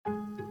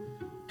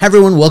Hi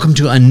everyone, welcome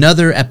to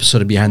another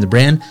episode of Behind the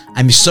Brand.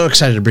 I'm so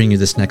excited to bring you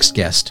this next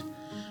guest.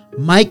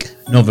 Mike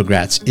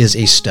Novogratz is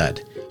a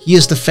stud. He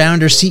is the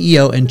founder,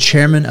 CEO, and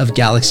chairman of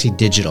Galaxy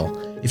Digital.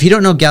 If you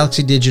don't know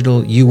Galaxy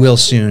Digital, you will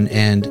soon,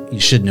 and you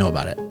should know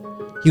about it.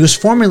 He was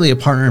formerly a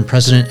partner and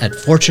president at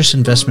Fortress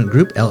Investment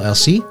Group,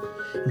 LLC.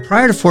 And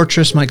prior to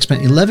Fortress, Mike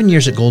spent 11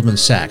 years at Goldman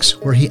Sachs,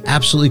 where he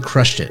absolutely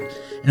crushed it,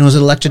 and was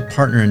elected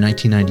partner in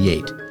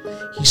 1998.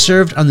 He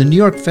served on the New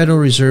York Federal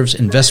Reserve's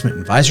Investment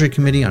Advisory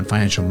Committee on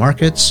Financial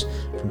Markets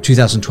from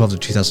 2012 to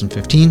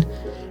 2015,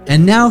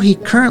 and now he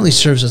currently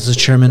serves as the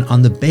chairman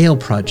on the Bail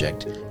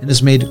Project and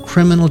has made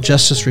criminal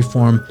justice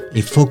reform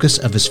a focus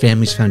of his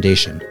family's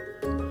foundation.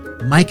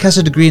 Mike has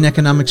a degree in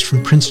economics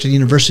from Princeton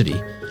University.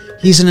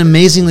 He's an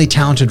amazingly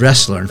talented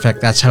wrestler. In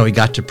fact, that's how he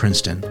got to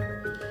Princeton.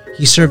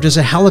 He served as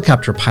a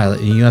helicopter pilot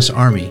in the U.S.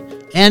 Army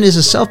and is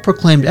a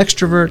self-proclaimed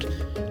extrovert,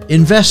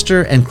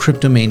 investor, and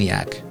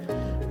cryptomaniac.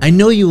 I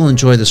know you will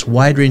enjoy this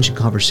wide-ranging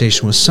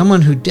conversation with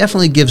someone who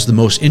definitely gives the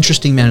most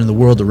interesting man in the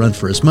world a run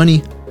for his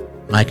money,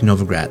 Mike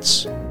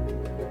Novogratz.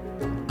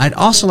 I'd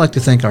also like to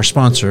thank our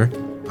sponsor,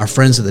 our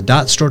friends at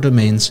the .store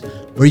domains,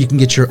 where you can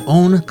get your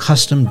own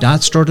custom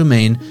 .store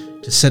domain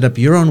to set up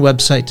your own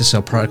website to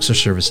sell products or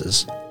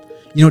services.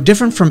 You know,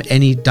 different from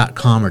any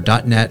 .com or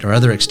 .net or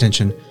other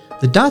extension,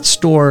 the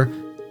 .store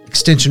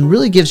extension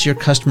really gives your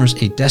customers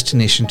a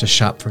destination to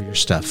shop for your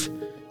stuff.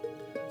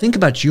 Think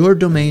about your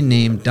domain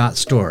name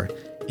 .store.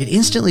 It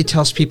instantly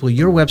tells people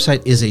your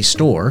website is a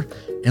store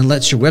and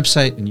lets your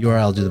website and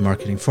URL do the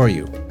marketing for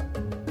you.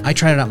 I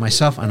tried it out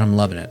myself and I'm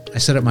loving it. I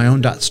set up my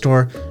own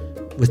 .store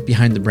with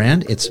Behind the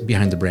Brand. It's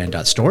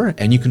behindthebrand.store,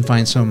 and you can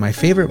find some of my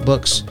favorite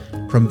books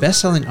from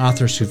best-selling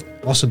authors who've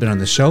also been on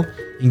the show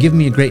and give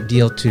me a great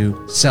deal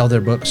to sell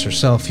their books or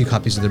sell a few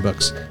copies of their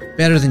books,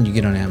 better than you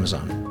get on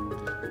Amazon.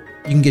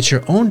 You can get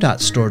your own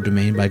 .store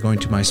domain by going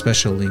to my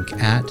special link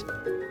at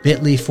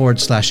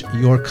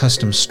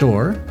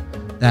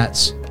bit.ly/yourcustomstore.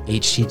 That's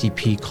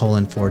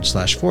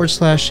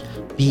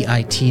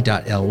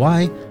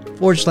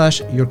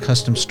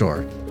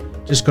http://bit.ly/yourcustomstore.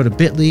 Just go to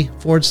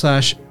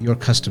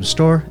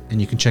bit.ly/yourcustomstore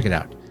and you can check it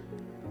out.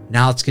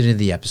 Now let's get into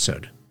the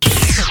episode.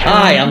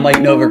 Hi, I'm Mike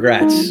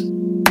Novogratz.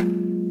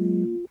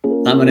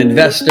 I'm an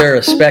investor,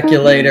 a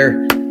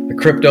speculator, a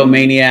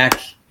cryptomaniac,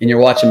 and you're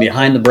watching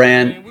Behind the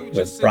Brand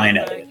with Brian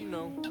Elliott.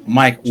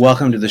 Mike,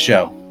 welcome to the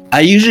show. I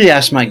usually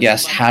ask my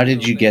guests, how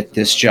did you get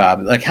this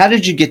job? Like, how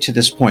did you get to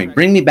this point?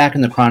 Bring me back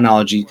in the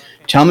chronology.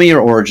 Tell me your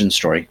origin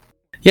story.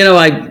 You know,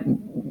 I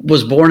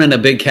was born in a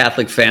big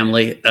Catholic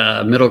family,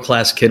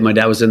 middle-class kid. My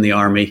dad was in the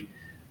Army.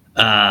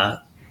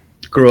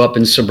 Grew up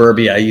in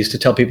suburbia. I used to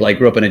tell people I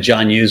grew up in a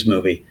John Hughes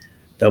movie,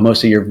 though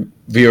most of your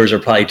viewers are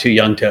probably too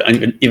young to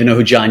even know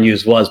who John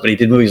Hughes was, but he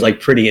did movies like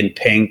Pretty in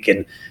Pink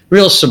and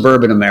real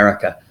suburban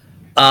America.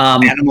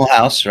 Animal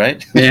House,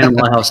 right?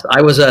 Animal House.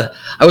 I was a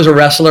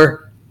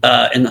wrestler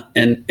in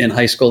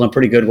high school, and a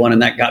pretty good one, and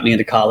that got me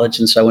into college.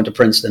 And so I went to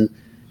Princeton,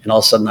 and all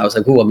of a sudden I was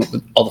like, ooh, I'm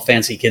with all the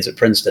fancy kids at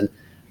Princeton.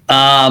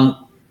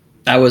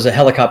 I was a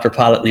helicopter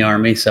pilot in the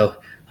Army, so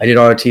I did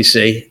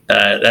ROTC.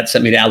 That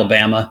sent me to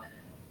Alabama,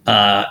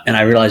 and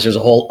I realized there's a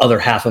whole other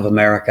half of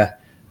America,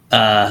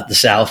 the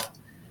South.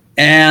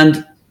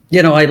 And,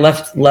 you know, I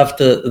left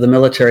the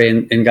military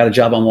and got a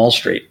job on Wall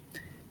Street.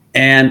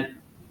 And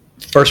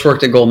first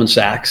worked at Goldman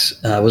Sachs,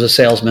 was a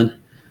salesman.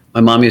 My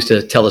mom used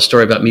to tell a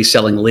story about me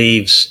selling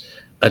leaves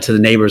to the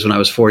neighbors when I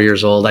was 4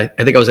 years old. I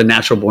think I was a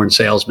natural-born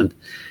salesman.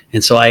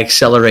 And so I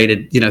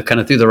accelerated, you know, kind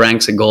of through the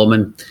ranks at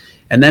Goldman.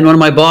 And then one of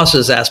my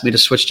bosses asked me to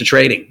switch to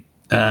trading,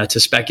 to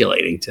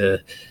speculating, to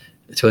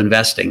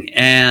investing.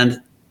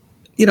 And,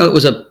 you know, it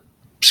was a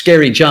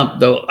scary jump,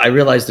 though I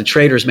realized the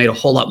traders made a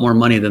whole lot more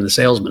money than the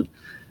salesmen.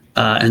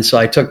 And so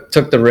I took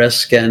the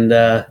risk and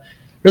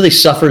really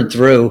suffered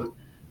through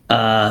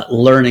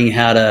learning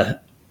how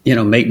to, you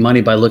know, make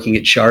money by looking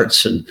at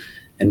charts and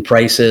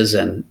prices.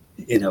 And,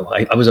 you know,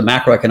 I was a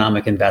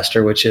macroeconomic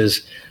investor, which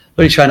is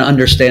really trying to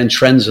understand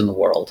trends in the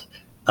world,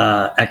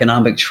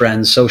 economic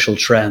trends, social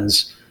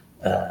trends,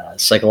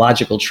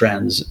 psychological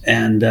trends,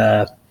 and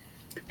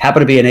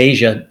happened to be in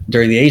Asia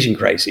during the Asian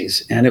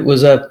crises. And it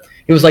was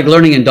like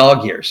learning in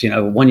dog years. You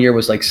know, 1 year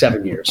was like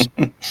 7 years.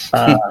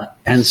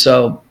 And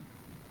so,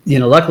 you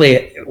know,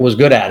 luckily I was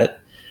good at it,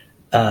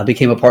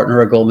 became a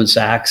partner at Goldman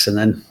Sachs, and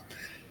then,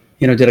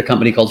 you know, did a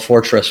company called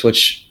Fortress,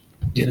 which,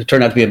 you know,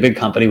 turned out to be a big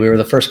company. We were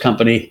the first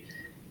company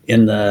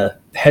in the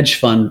hedge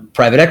fund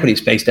private equity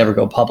space to ever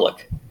go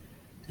public.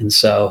 And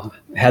so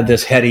had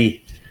this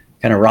heady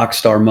kind of rock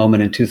star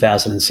moment in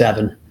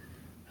 2007,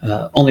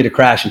 only to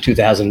crash in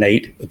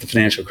 2008 with the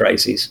financial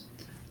crises.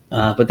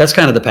 But that's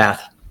kind of the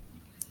path.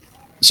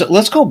 So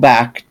let's go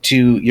back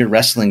to your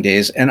wrestling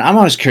days. And I'm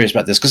always curious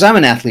about this because I'm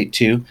an athlete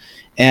too.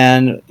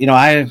 And, you know,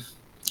 I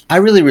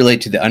really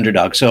relate to the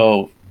underdog.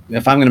 So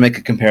if I'm going to make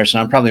a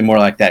comparison, I'm probably more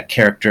like that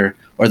character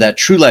or that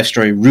true life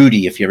story,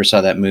 Rudy, if you ever saw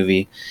that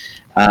movie.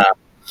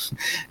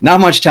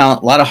 Not much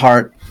talent, a lot of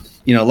heart,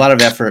 you know, a lot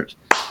of effort,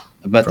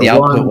 but the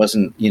output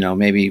wasn't, you know,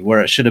 maybe where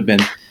it should have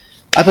been.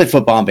 I played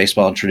football and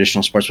baseball and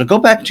traditional sports, but go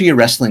back to your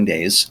wrestling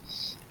days.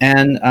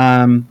 And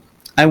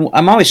I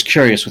I'm always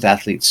curious with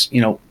athletes.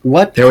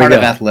 What part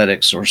of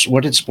athletics or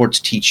what did sports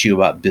teach you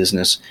about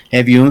business?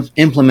 Have you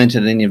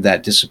implemented any of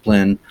that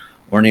discipline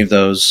or any of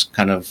those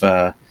kind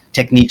of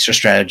techniques or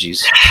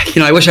strategies?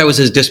 I wish I was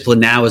as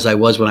disciplined now as I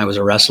was when I was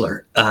a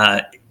wrestler.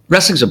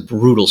 Wrestling's a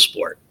brutal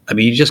sport. I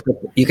mean,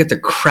 you get the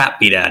crap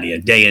beat out of you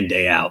day in,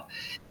 day out.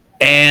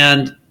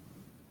 And,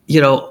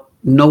 no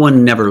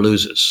one never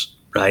loses,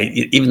 right?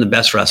 Even the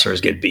best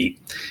wrestlers get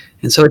beat.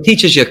 And so it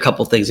teaches you a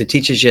couple things. It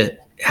teaches you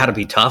how to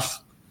be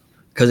tough,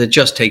 because it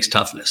just takes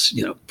toughness,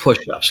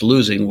 push-ups,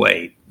 losing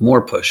weight, more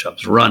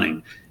push-ups,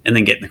 running, and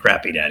then getting the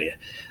crap beat out of you.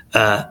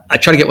 I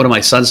tried to get one of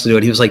my sons to do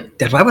it. He was like,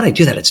 Dad, why would I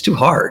do that? It's too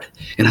hard.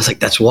 And I was like,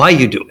 that's why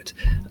you do it.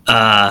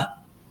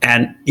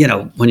 And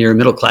when you're a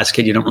middle-class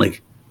kid, you don't really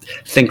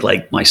think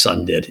like my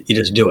son did. You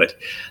just do it.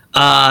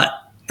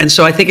 And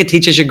so I think it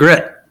teaches you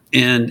grit.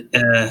 And,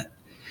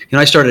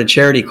 I started a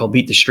charity called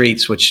Beat the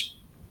Streets, which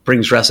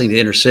brings wrestling to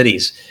inner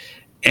cities.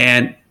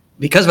 And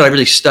because of it, I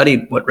really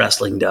studied what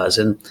wrestling does.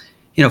 And,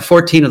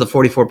 14 of the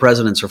 44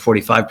 presidents or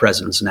 45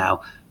 presidents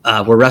now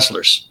were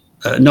wrestlers.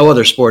 No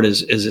other sport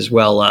is as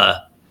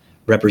well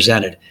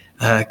represented,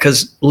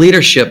 because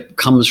leadership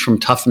comes from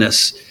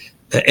toughness,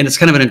 and it's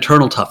kind of an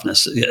internal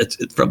toughness. It's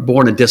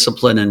born of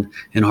discipline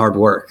and hard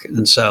work.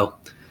 And so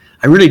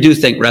I really do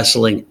think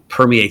wrestling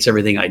permeates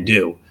everything I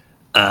do.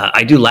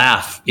 I do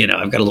laugh.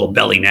 I've got a little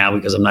belly now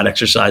because I'm not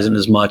exercising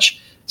as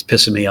much. It's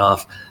pissing me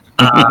off.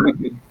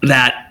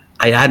 That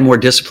I had more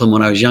discipline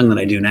when I was young than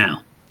I do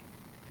now.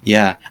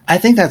 Yeah. I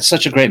think that's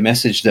such a great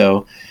message,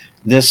 though.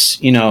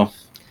 This,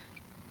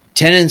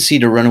 tendency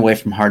to run away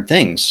from hard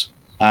things.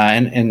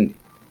 And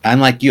I'm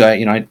like you,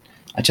 I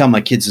tell my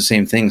kids the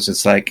same things.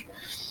 It's like,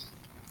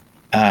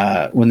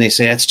 when they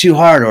say it's too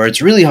hard or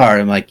it's really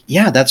hard, I'm like,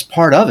 yeah, that's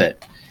part of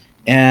it.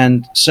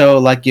 And so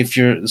like,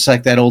 it's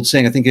like that old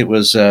saying, I think it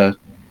was,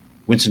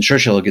 Winston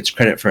Churchill who gets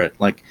credit for it.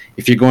 Like,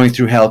 if you're going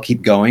through hell,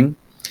 keep going.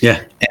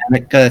 Yeah. And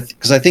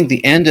because I think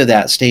the end of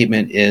that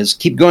statement is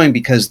keep going,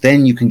 because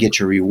then you can get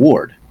your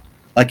reward.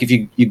 Like if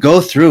you go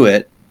through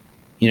it,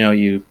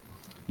 you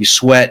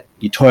sweat,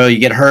 you toil, you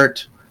get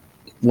hurt,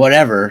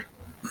 whatever,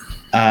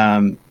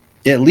 at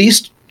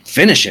least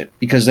finish it,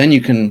 because then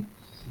you can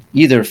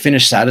either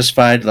finish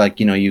satisfied, like,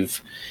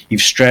 you've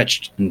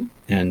stretched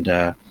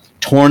and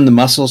torn the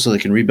muscles so they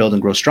can rebuild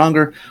and grow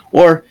stronger,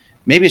 or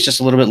maybe it's just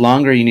a little bit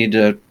longer. You need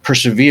to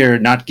persevere,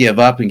 not give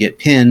up and get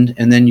pinned,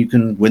 and then you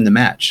can win the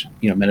match,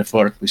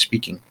 metaphorically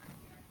speaking.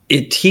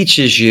 It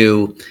teaches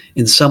you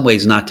in some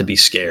ways not to be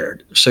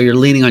scared. So you're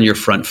leaning on your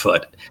front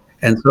foot.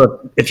 And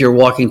so if you're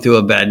walking through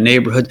a bad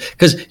neighborhood,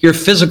 because your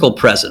physical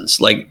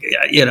presence, like,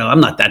 I'm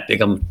not that big.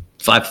 I'm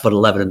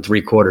 5'11"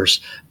 3/4.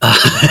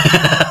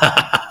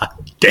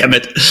 Damn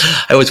it.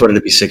 I always wanted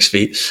to be 6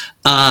 feet.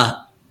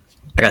 I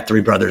got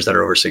 3 brothers that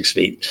are over 6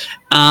 feet.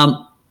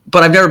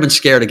 But I've never been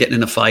scared of getting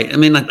in a fight. I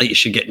mean, not that you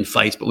should get in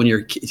fights, but when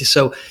you're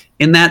so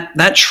in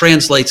that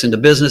translates into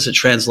business, it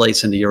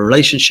translates into your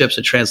relationships,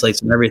 it translates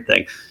in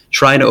everything.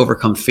 Trying to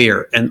overcome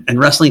fear, and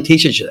wrestling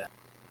teaches you that.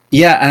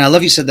 Yeah, and I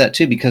love you said that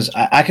too, because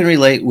I can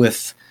relate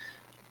with.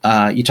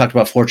 You talked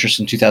about Fortress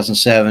in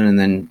 2007, and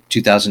then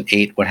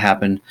 2008. What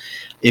happened?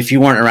 If you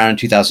weren't around in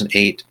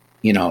 2008,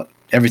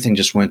 everything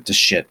just went to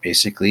shit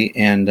basically,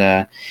 and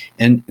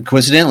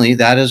coincidentally,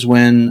 that is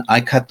when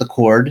I cut the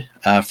cord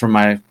from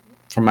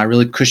my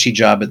really cushy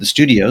job at the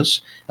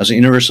studios. I was at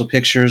Universal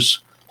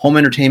Pictures, home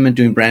entertainment,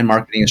 doing brand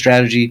marketing and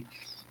strategy.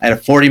 I had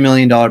a $40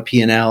 million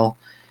P&L,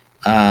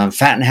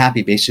 fat and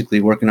happy,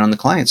 basically working on the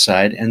client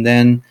side. And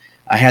then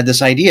I had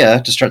this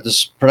idea to start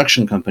this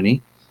production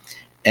company.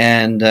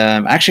 And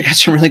I actually got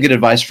some really good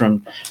advice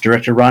from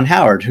director Ron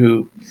Howard,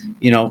 who,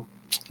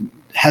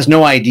 has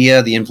no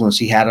idea the influence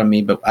he had on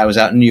me. But I was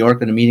out in New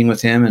York in a meeting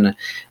with him, and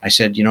I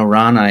said,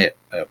 Ron, I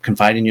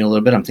confide in you a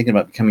little bit. I'm thinking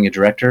about becoming a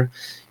director.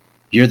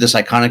 You're this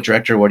iconic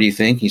director. What do you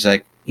think? He's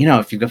like,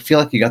 if you feel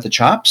like you got the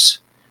chops,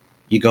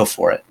 you go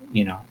for it,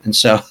 And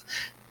so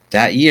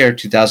that year,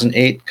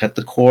 2008, cut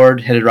the cord,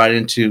 headed right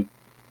into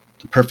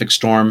the perfect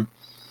storm.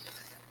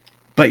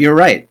 But you're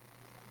right.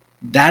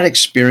 That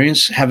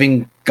experience,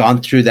 having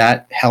gone through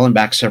that hell and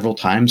back several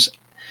times,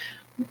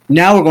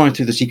 now we're going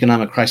through this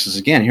economic crisis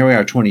again. Here we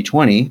are,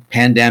 2020,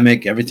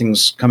 pandemic,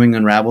 everything's coming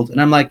unraveled.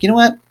 And I'm like, you know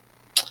what?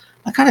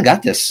 I kind of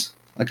got this.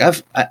 Like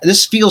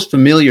this feels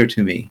familiar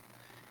to me.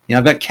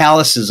 I've got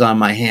calluses on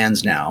my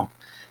hands now,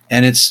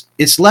 and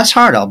it's less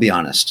hard, I'll be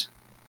honest.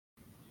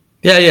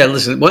 Yeah.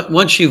 Listen,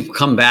 once you've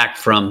come back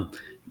from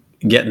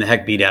getting the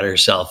heck beat out of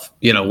yourself,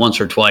 once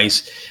or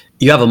twice,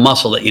 you have a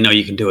muscle that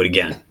you can do it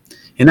again.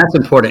 And that's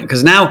important,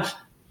 because now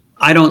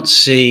I don't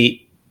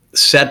see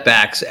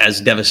setbacks as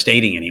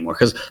devastating anymore,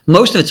 because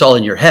most of it's all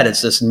in your head.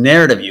 It's this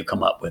narrative you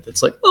come up with.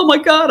 It's like, oh my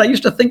God, I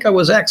used to think I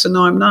was X and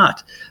now I'm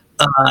not.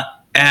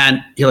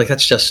 And you're like,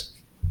 that's just,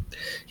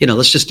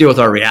 let's just deal with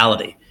our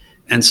reality.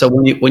 And so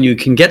when you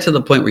can get to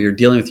the point where you're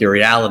dealing with your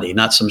reality,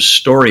 not some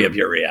story of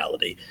your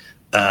reality,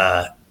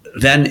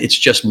 then it's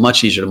just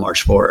much easier to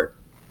march forward.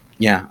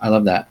 Yeah, I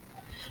love that.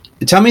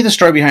 Tell me the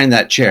story behind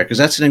that chair, because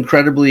that's an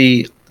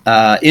incredibly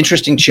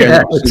Interesting chair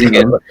that you're sitting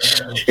in.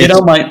 You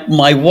know,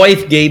 my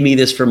wife gave me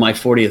this for my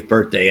 40th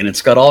birthday, and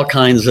it's got all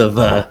kinds of.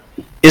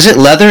 Is it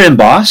leather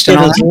embossed? It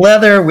is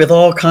leather with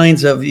all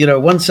kinds of. You know,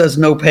 one says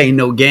 "No pain,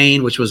 no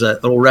gain," which was a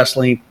little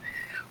wrestling.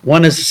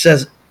 One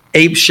says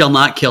 "Ape shall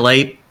not kill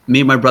ape."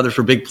 Me and my brothers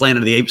were big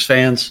Planet of the Apes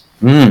fans.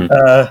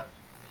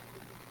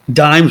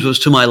 Dimes was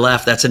to my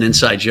left. That's an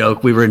inside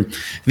joke. We were in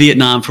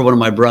Vietnam for one of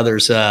my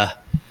brother's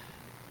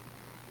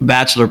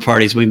bachelor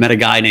parties. We met a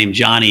guy named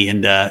Johnny,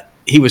 and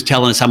he was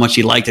telling us how much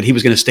he liked it. He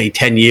was going to stay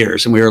 10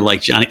 years. And we were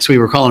like, Johnny. So we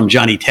were calling him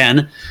Johnny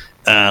 10.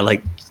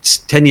 Like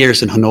 10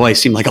 years in Hanoi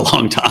seemed like a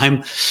long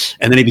time.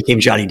 And then he became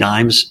Johnny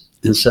Dimes.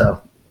 And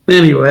so,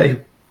 anyway.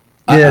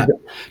 Yeah.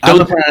 I'm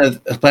a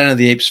Planet of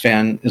the Apes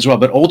fan as well,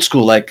 but old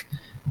school, like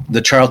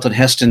the Charlton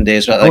Heston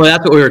days. Like,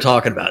 that's what we were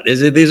talking about.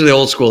 These are the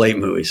old school ape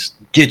movies.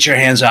 Get your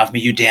hands off me,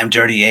 you damn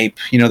dirty ape.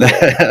 You know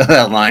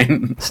that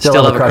line.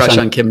 Still have a crush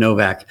on Kim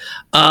Novak.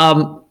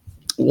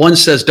 One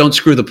says, "Don't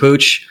screw the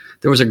pooch."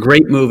 There was a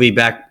great movie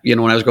back, when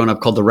I was growing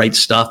up called The Right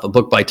Stuff, a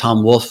book by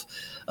Tom Wolfe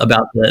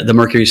about the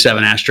Mercury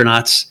 7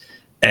 astronauts.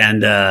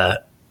 And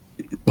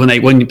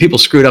when people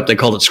screwed up, they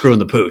called it screwing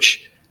the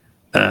pooch.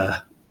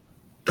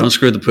 Don't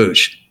screw the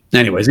pooch.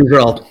 Anyways, these are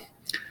all.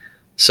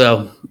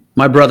 So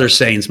my brother's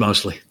sayings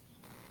mostly.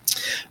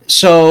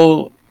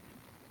 So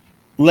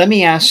let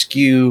me ask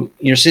you,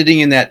 you're sitting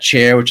in that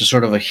chair, which is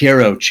sort of a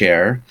hero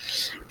chair,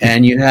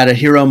 and you had a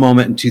hero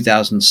moment in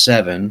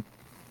 2007.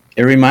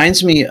 It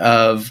reminds me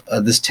of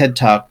this TED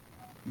Talk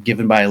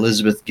given by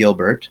Elizabeth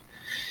Gilbert.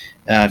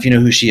 If you know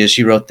who she is,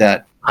 she wrote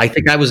that. I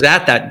think I was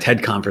at that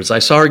TED conference. I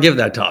saw her give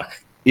that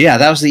talk. Yeah,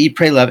 that was the Eat,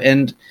 Pray, Love.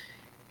 And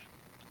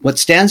what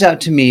stands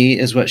out to me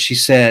is what she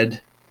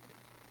said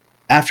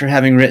after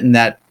having written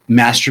that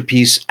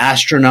masterpiece,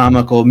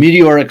 astronomical,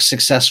 meteoric,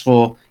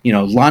 successful,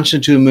 launched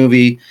into a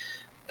movie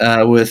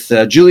with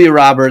Julia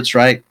Roberts,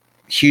 right?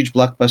 Huge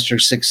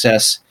blockbuster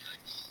success.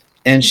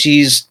 And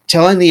she's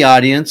telling the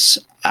audience,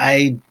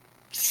 I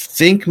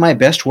think my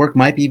best work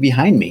might be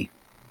behind me.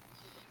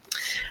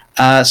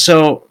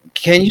 So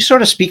can you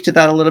sort of speak to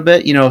that a little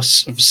bit?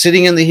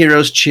 Sitting in the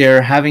hero's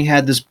chair, having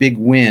had this big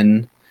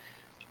win,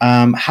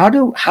 how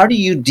do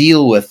you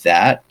deal with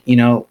that?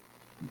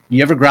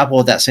 You ever grapple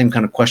with that same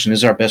kind of question?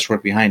 Is our best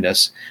work behind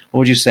us? What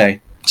would you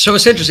say? So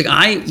it's interesting.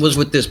 I was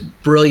with this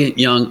brilliant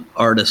young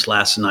artist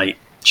last night,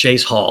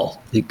 Chase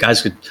Hall. You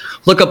guys could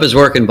look up his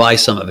work and buy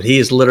some of it. He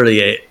is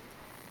literally a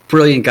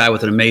brilliant guy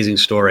with an amazing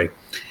story.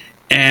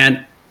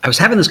 And I was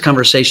having this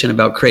conversation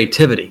about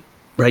creativity,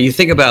 right? You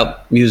think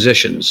about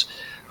musicians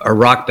or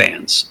rock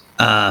bands,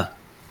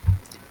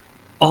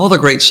 all the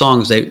great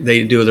songs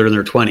they do, they're in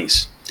their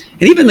 20s.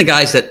 And even the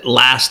guys that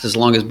last as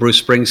long as Bruce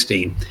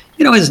Springsteen,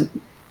 his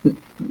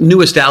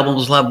newest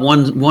albums will have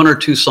one or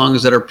two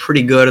songs that are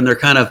pretty good, and they're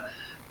kind of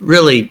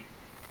really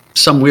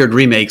some weird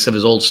remakes of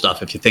his old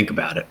stuff, if you think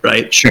about it,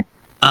 right? Sure.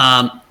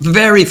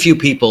 Very few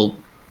people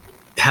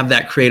have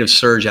that creative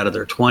surge out of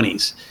their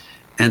 20s.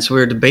 And so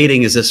we were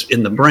debating, is this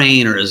in the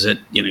brain, or is it,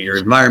 your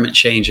environment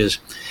changes?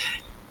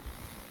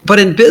 But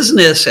in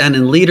business and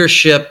in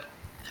leadership,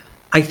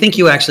 I think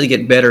you actually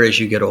get better as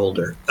you get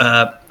older.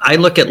 I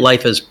look at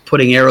life as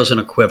putting arrows in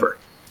a quiver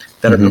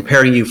that are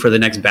preparing you for the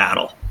next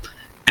battle.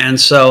 And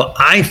so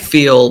I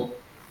feel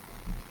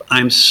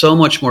I'm so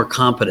much more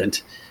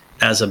competent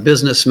as a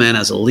businessman,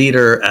 as a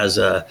leader, as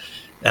a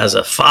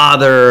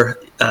father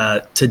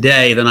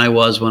today than I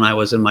was when I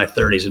was in my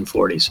 30s and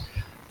 40s.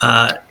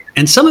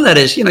 And some of that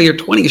is, your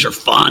 20s are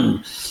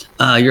fun.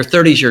 Your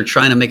 30s, you're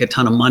trying to make a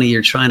ton of money.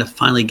 You're trying to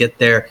finally get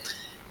there.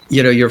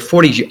 Your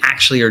 40s, you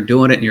actually are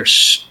doing it, and you're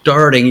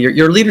starting.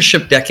 Your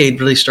leadership decade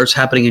really starts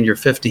happening in your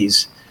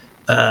 50s.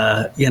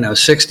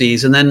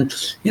 60s, and then,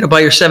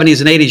 by your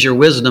 70s and 80s, your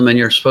wisdom, and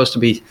you're supposed to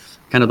be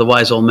kind of the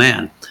wise old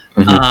man.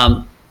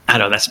 I don't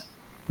know, that's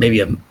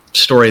maybe a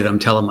story that I'm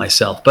telling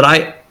myself,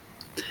 but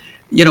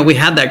we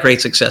had that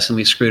great success and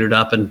we screwed it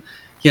up. And,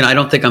 I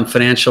don't think I'm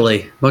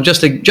financially,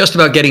 just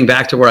about getting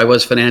back to where I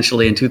was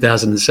financially in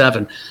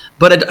 2007,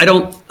 but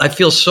I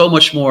feel so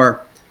much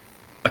more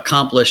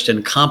accomplished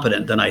and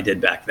competent than I did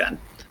back then.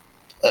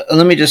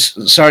 Let me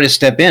just, sorry to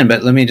step in,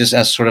 but let me just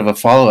ask sort of a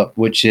follow-up,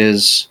 which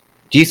is,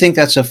 do you think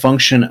that's a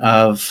function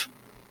of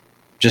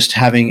just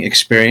having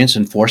experience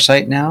and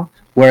foresight now?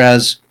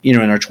 Whereas, in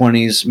our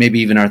 20s,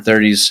 maybe even our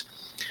 30s,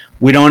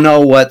 we don't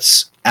know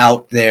what's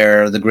out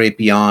there, the great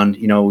beyond,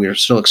 we're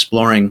still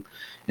exploring.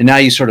 And now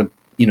you sort of,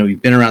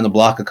 you've been around the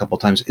block a couple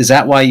of times. Is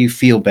that why you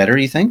feel better,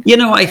 you think?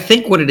 I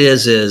think what it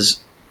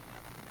is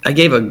I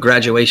gave a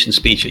graduation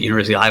speech at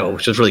University of Iowa,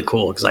 which was really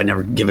cool because I'd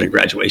never given a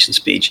graduation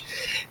speech.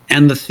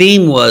 And the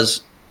theme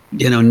was,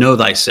 know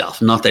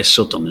thyself. Not thy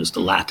sutum is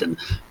the Latin.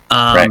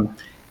 Right.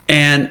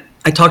 And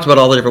I talked about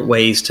all the different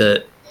ways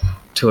to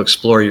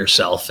explore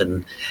yourself,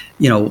 and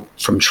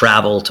from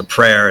travel to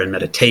prayer and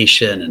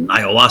meditation and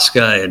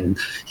ayahuasca and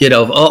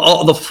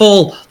all the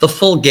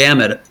full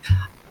gamut.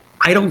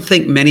 I don't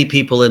think many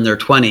people in their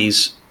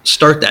 20s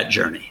start that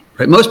journey.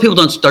 Right? Most people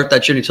don't start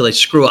that journey until they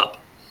screw up.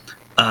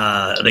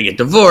 They get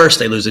divorced,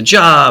 they lose a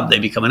job, they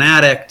become an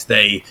addict,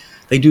 they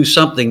they do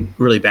something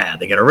really bad.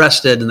 They get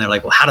arrested and they're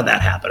like, well, how did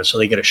that happen? So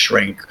they get a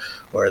shrink,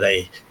 or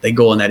they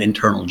go on that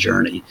internal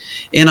journey.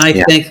 And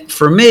I think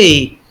for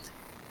me,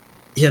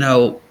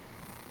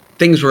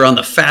 things were on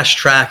the fast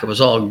track. It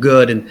was all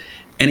good. And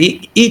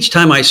each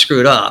time I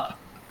screwed up,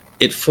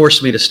 it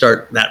forced me to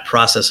start that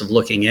process of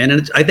looking in.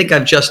 And I think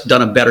I've just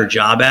done a better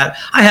job at.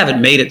 I haven't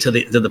made it to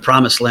the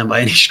promised land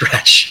by any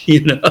stretch,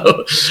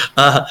 but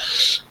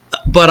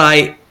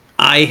I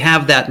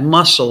have that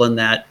muscle and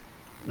that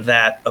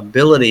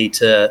ability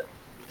to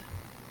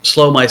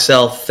slow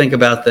myself, think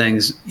about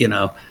things,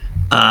 and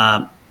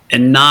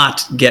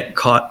not get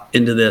caught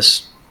into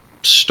this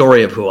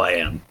story of who I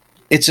am.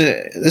 This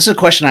is a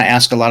question I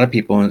ask a lot of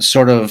people, and it's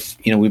sort of,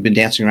 we've been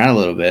dancing around a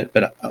little bit,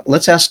 but I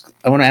want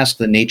to ask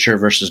the nature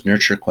versus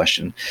nurture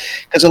question,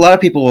 because a lot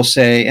of people will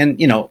say, and,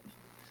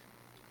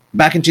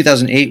 back in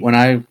 2008, when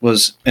I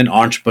was an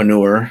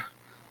entrepreneur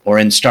or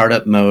in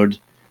startup mode,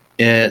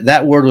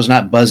 that word was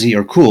not buzzy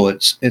or cool.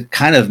 It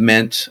kind of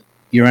meant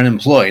you're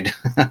unemployed.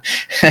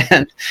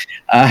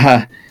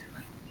 And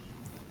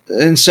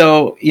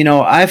so,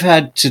 I've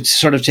had to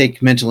sort of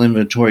take mental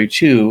inventory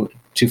too,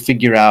 to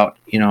figure out,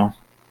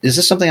 is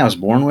this something I was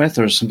born with,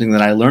 or something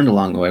that I learned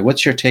along the way?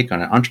 What's your take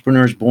on it?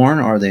 Entrepreneurs born,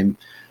 or is it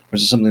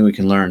something we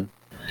can learn?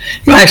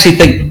 I actually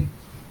think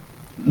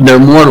they're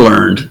more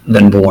learned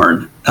than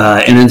born.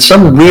 And in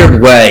some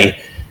weird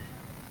way,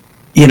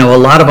 a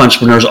lot of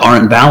entrepreneurs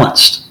aren't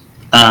balanced.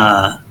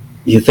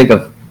 You think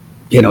of,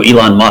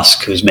 Elon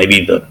Musk, who's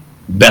maybe the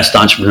best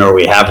entrepreneur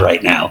we have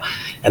right now.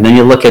 And then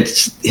you look at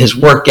his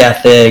work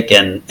ethic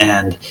and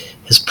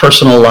his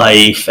personal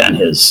life and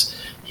his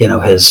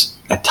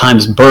at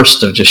times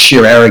burst of just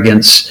sheer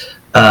arrogance,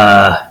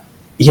 all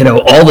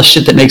the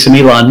shit that makes him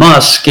Elon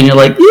Musk. And you're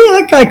like, yeah,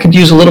 that guy could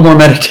use a little more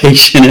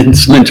meditation and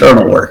some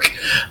internal work.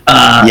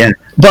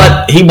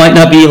 But he might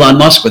not be Elon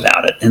Musk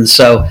without it. And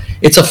so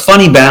it's a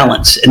funny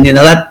balance. And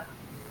that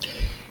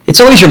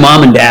it's always your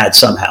mom and dad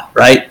somehow,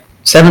 right?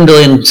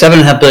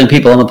 7.5 billion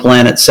people on the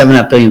planet,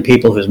 7.5 billion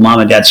people whose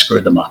mom and dad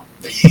screwed them up.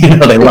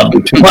 They love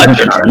them too much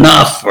or not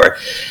enough.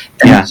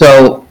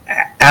 So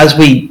as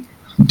we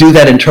do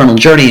that internal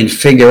journey and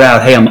figure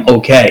out, hey, I'm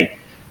okay.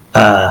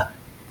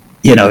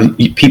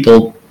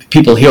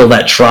 People heal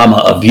that trauma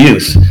of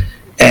youth.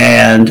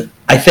 And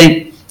I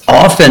think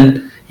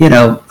often,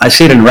 I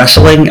see it in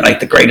wrestling, like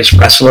the greatest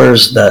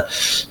wrestlers,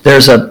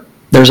 there's a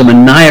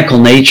maniacal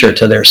nature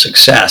to their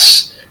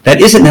success that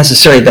isn't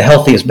necessarily the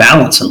healthiest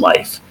balance in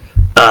life,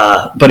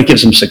 but it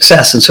gives them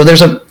success. And so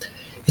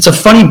it's a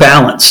funny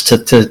balance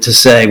to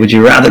say, would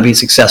you rather be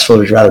successful or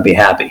would you rather be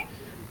happy?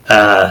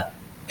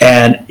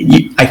 And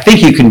I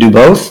think you can do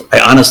both. I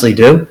honestly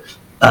do.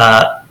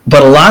 But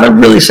a lot of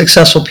really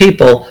successful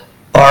people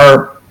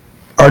are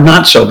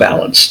not so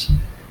balanced.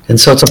 And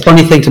so it's a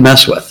funny thing to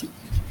mess with.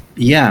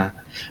 Yeah.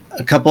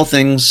 A couple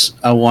things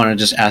I want to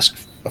just ask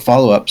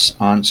follow-ups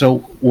on. So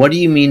what do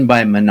you mean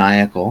by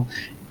maniacal?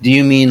 Do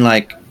you mean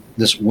like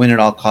this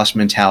win-at-all-cost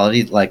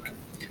mentality, like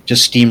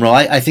just steamroll?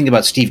 I think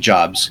about Steve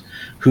Jobs,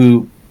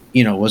 who,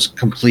 was a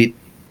complete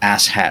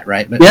asshat,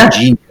 right? But a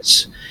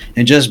genius.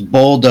 And just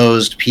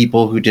bulldozed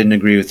people who didn't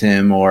agree with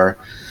him, or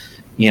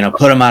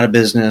put him out of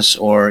business,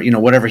 or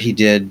whatever he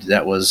did.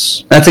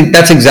 That's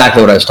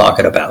exactly what I was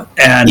talking about.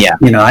 And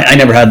I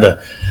never had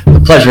the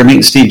pleasure of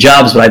meeting Steve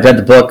Jobs, but I've read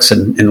the books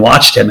and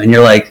watched him. And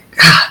you're like,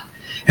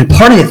 and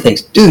part of you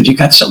thinks, dude, you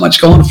got so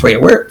much going for you.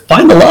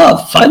 Find the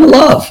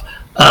love.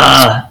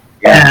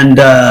 And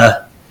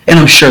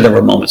I'm sure there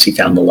were moments he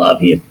found the love.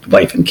 He had a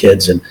wife and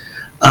kids,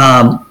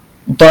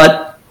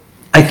 but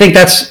I think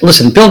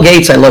Bill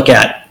Gates I look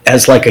at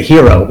as like a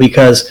hero,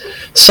 because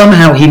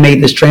somehow he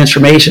made this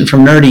transformation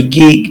from nerdy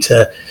geek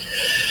to,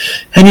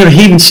 and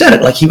he even said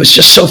it, like he was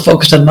just so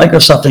focused on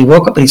Microsoft, and he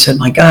woke up and he said,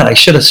 my God, I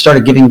should have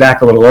started giving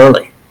back a little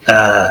early.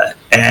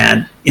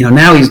 And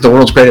now he's the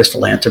world's greatest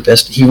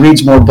philanthropist. He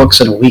reads more books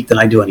in a week than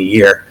I do in a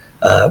year,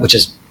 which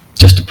is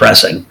just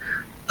depressing.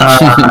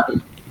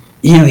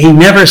 He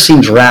never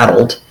seems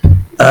rattled.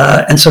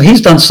 And so he's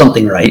done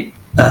something right.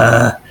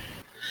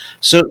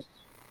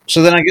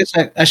 So then I guess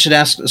I should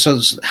ask,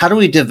 so how do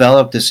we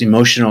develop this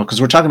emotional,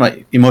 because we're talking about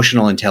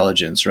emotional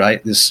intelligence,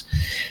 right?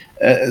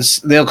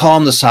 They'll call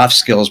them the soft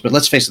skills, but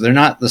let's face it, they're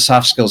not the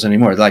soft skills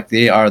anymore. Like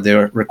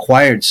they're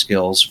required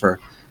skills for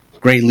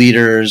great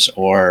leaders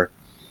or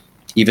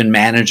even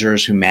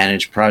managers who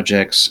manage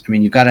projects. I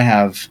mean, you've got to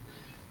have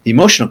the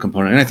emotional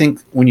component. And I think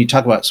when you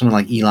talk about someone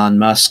like Elon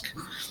Musk,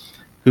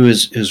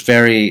 who's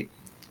very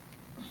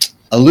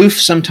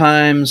aloof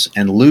sometimes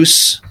and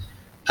loose,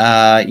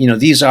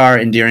 these are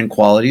endearing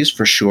qualities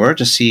for sure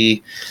to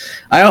see.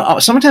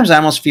 Sometimes I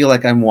almost feel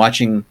like I'm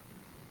watching,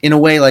 in a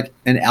way, like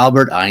an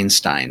Albert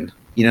Einstein.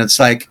 It's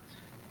like,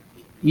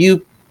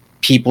 you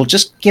people,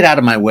 just get out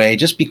of my way.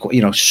 Just be, I'm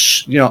going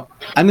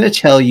to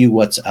tell you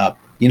what's up,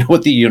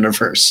 with the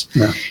universe.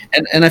 Yeah.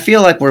 And I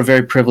feel like we're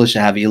very privileged to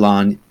have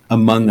Elon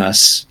among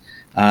us.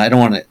 I don't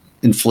want to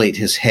inflate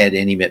his head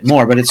any bit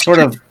more, but it's sort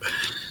of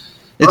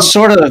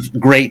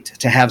great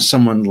to have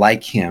someone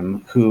like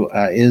him who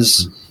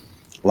is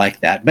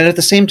like that. But at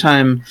the same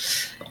time,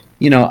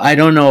 I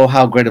don't know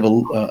how great of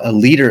a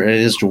leader it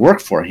is to work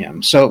for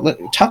him. So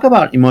talk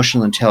about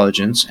emotional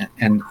intelligence,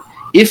 and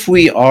if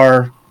we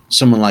are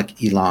someone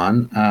like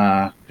Elon,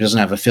 who doesn't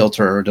have a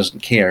filter or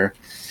doesn't care,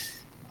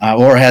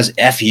 or has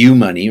FU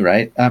money,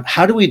 right?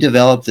 How do we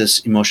develop this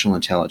emotional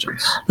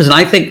intelligence? Listen,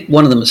 I think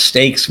one of the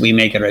mistakes we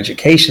make in our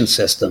education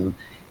system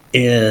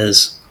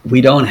is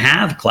we don't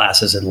have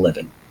classes in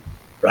living,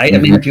 right? Mm-hmm.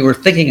 I mean, if you were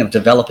thinking of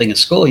developing a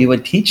school, you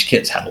would teach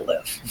kids how to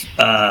live.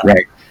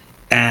 Right.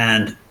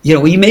 And,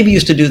 we maybe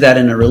used to do that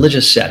in a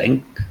religious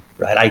setting,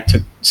 right? I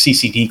took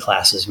CCD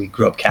classes. We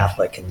grew up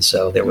Catholic, and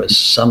so there was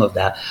some of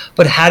that.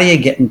 But how do you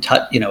get in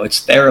touch?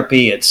 It's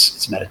therapy,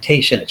 it's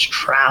meditation, it's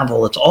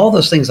travel, it's all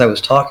those things I was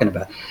talking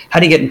about. How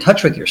do you get in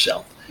touch with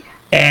yourself?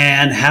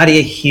 And how do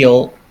you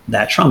heal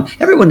that trauma?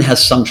 Everyone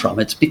has some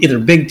trauma. It's either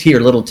big T or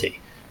little t,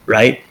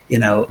 right?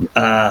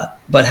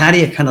 But how do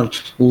you kind of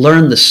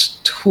learn the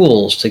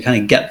tools to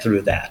kind of get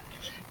through that?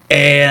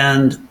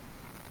 And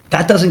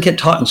that doesn't get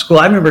taught in school.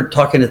 I remember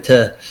talking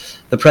to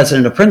the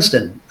president of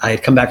Princeton. I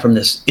had come back from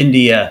this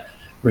India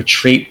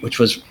retreat, which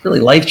was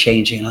really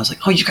life-changing. And I was like,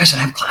 oh, you guys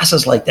don't have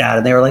classes like that.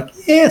 And they were like,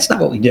 yeah, it's not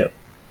what we do.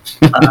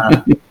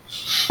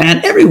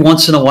 And every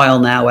once in a while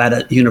now at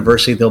a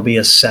university, there'll be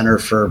a center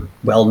for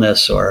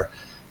wellness or,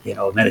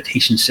 a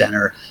meditation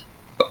center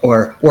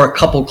or a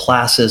couple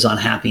classes on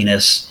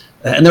happiness.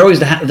 And they're always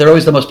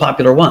the most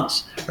popular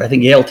ones. Right? I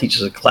think Yale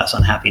teaches a class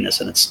on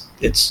happiness, and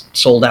it's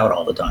sold out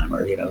all the time,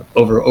 or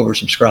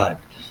oversubscribed.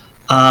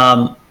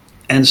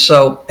 And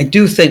so I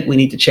do think we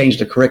need to change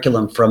the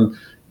curriculum from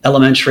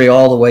elementary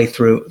all the way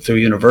through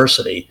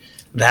university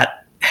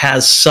that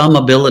has some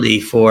ability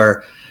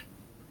for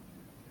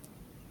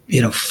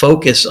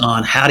focus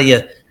on how do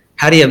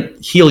you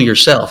heal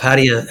yourself, how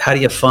do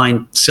you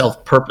find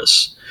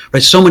self-purpose.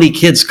 Right, so many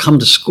kids come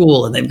to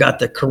school and they've got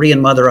the Korean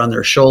mother on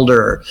their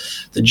shoulder, or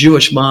the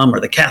Jewish mom,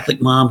 or the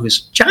Catholic mom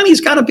who's, Johnny's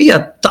got to be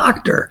a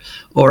doctor,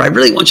 or I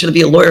really want you to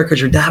be a lawyer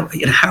because your dad.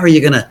 How are you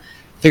going to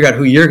figure out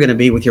who you're going to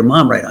be with your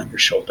mom right on your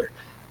shoulder?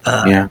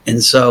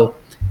 And so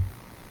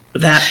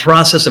that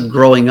process of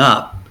growing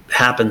up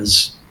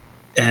happens,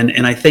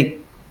 and I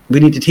think we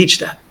need to teach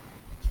that.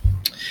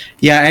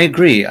 Yeah, I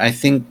agree. I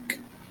think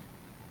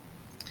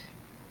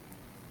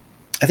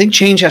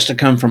change has to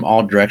come from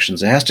all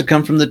directions. It has to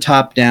come from the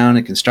top down.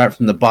 It can start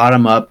from the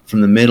bottom up,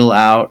 from the middle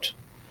out.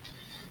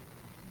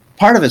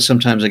 Part of it,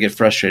 sometimes I get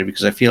frustrated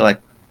because I feel like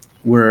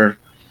we're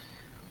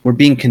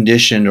being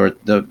conditioned, or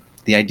the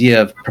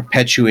idea of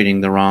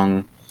perpetuating the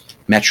wrong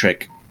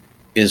metric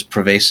is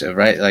pervasive,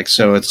 right? Like,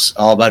 so it's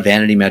all about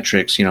vanity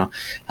metrics. How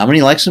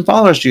many likes and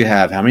followers do you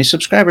have? How many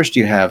subscribers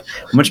do you have?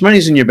 How much money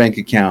is in your bank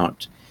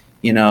account?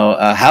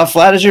 How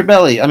flat is your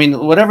belly? I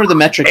mean, whatever the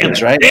metric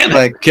is, right?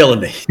 Like, killing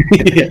me.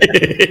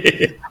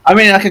 I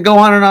mean, I could go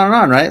on and on and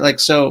on, right?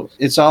 Like, so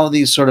it's all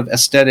these sort of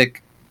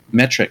aesthetic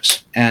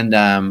metrics. And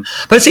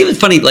but it's even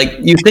funny, like,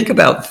 you think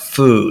about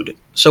food.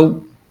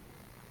 So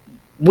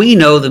we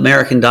know the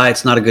American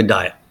diet's not a good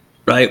diet,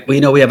 right? We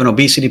know we have an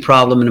obesity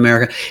problem in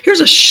America. Here's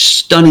a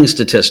stunning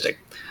statistic.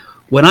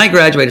 When I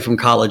graduated from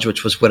college,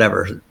 which was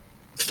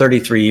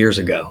 33 years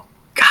ago,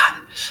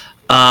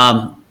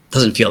 God,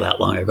 doesn't feel that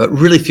long ago. It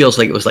really feels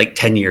like it was like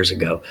 10 years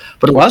ago.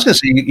 But I was going to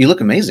say, you look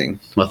amazing.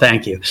 Well,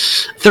 thank you.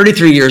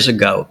 33 years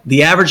ago,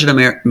 the average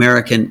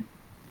American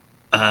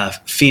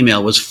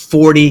female was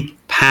 40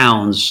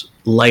 pounds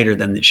lighter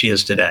than she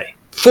is today.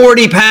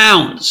 40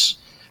 pounds.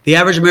 The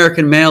average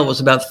American male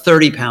was about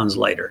 30 pounds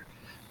lighter.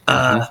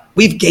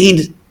 We've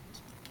gained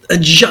a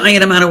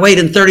giant amount of weight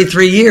in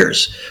 33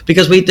 years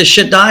because we eat the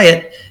shit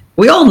diet.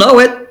 We all know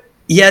it,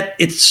 yet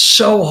it's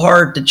so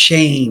hard to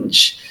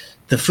change.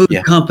 The food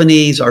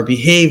companies, our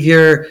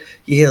behavior,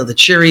 the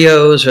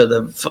Cheerios or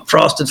the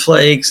Frosted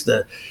Flakes,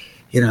 the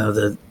you go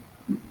to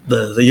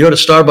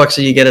Starbucks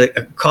and you get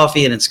a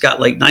coffee and it's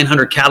got like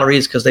 900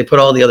 calories because they put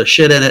all the other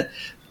shit in it.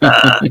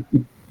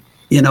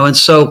 And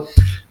so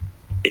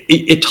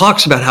it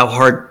talks about how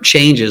hard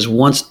change is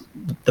once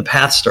the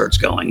path starts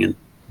going. And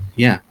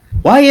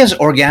why is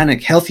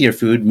organic, healthier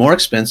food more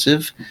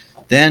expensive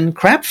than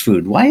crap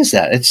food? Why is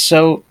that? It's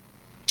so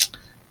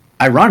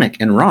ironic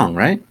and wrong,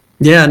 right?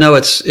 Yeah, no,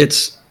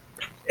 it's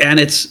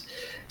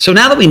so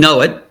now that we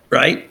know it,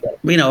 right?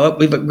 We know it.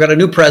 We've got a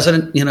new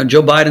president.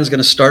 Joe Biden's going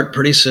to start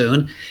pretty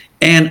soon,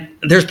 and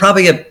there's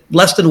probably a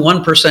less than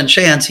 1%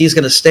 chance he's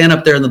going to stand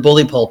up there in the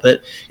bully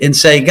pulpit and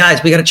say,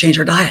 "Guys, we got to change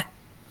our diet."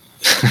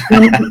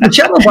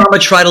 Michelle Obama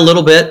tried a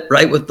little bit,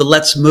 right, with the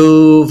 "Let's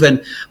Move,"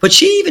 but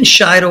she even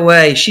shied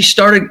away. She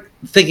started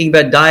thinking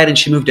about diet and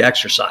she moved to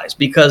exercise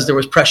because there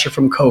was pressure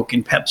from Coke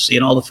and Pepsi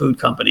and all the food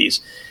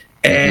companies,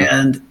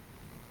 and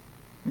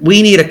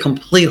we need a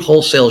complete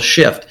wholesale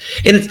shift.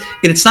 And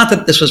it's not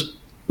that this was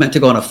meant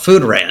to go on a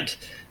food rant,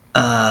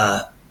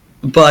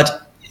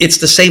 but it's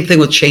the same thing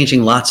with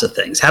changing lots of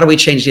things. How do we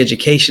change the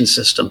education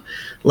system?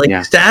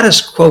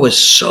 Status quo is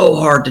so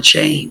hard to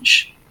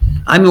change.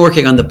 I'm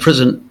working on the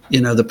prison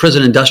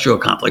industrial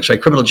complex, right?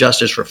 Criminal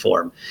justice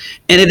reform.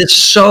 And it is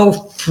so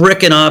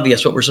frickin'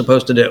 obvious what we're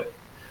supposed to do,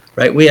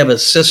 right? We have a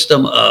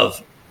system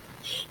of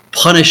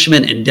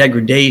punishment and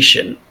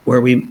degradation where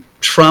we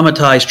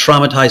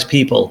traumatized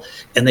people,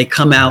 and they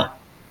come out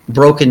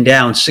broken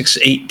down 6,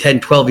 8, 10,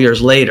 12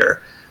 years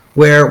later,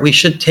 where we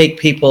should take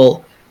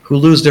people who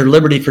lose their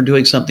liberty for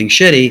doing something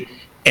shitty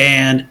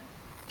and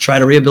try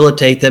to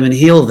rehabilitate them and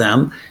heal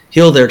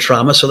their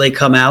trauma, so they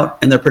come out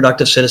and they're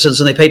productive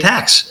citizens and they pay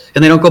tax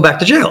and they don't go back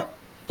to jail.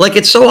 Like,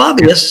 it's so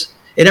obvious,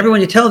 and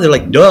everyone you tell, they're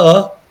like,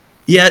 duh.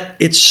 Yet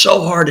it's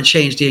so hard to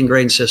change the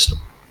ingrained system.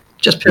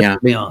 Just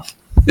pisses me off.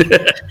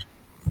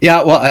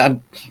 Yeah,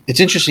 well, it's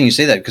interesting you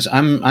say that, because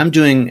I'm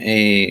doing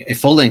a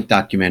full-length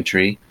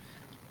documentary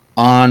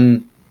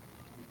on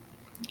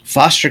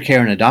foster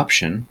care and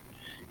adoption.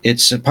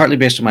 It's partly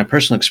based on my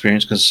personal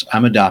experience because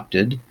I'm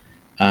adopted.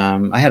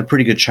 I had a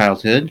pretty good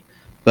childhood,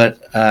 but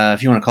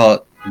if you want to call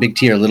it big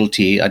T or little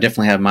t, I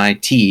definitely have my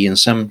T in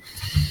some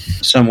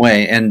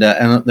way. And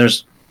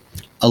there's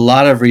a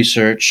lot of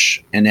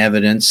research and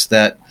evidence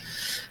that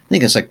I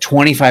think it's like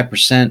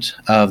 25%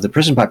 of the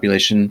prison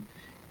population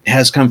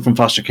has come from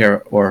foster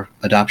care or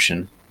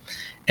adoption.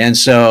 And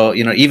so,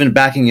 even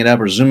backing it up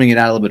or zooming it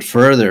out a little bit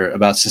further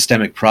about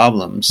systemic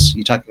problems,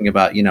 you're talking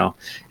about,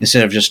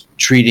 instead of just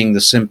treating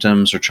the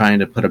symptoms or trying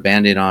to put a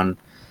Band-Aid on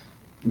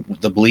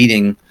the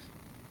bleeding,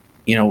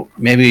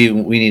 maybe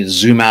we need to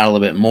zoom out a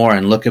little bit more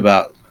and look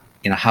about,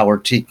 how we're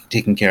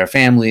taking care of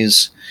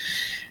families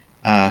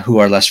who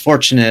are less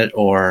fortunate,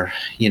 or,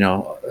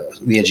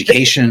 the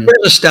education.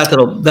 Here's a stat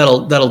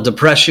that'll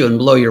depress you and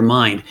blow your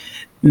mind.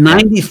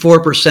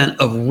 94%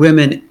 of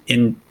women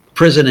in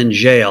prison and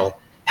jail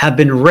have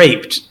been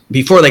raped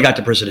before they got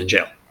to prison and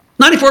jail.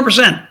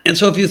 94%. And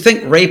so if you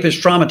think rape is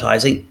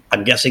traumatizing,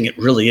 I'm guessing it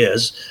really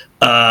is,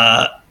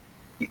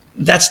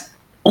 that's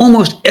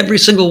almost every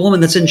single woman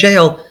that's in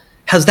jail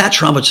has that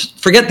trauma.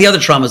 Forget the other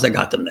traumas that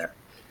got them there.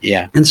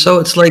 Yeah. And so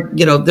it's like,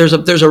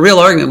 there's a real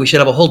argument we should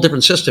have a whole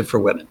different system for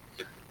women.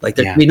 Like,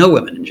 there can be no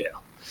women in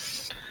jail.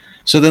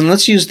 So then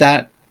let's use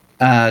that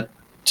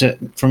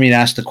for me to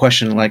ask the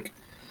question, like,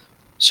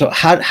 so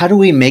how do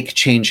we make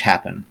change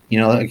happen?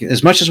 Like,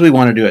 as much as we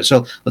want to do it.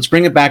 So let's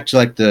bring it back to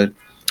like the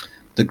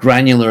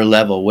granular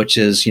level, which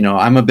is,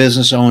 I'm a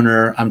business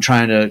owner. I'm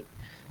trying to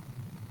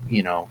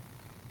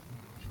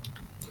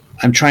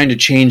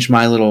change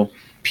my little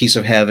piece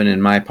of heaven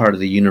in my part of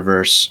the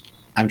universe.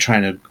 I'm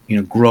trying to,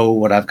 grow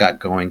what I've got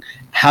going.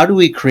 How do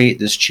we create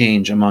this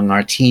change among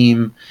our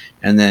team?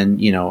 And then,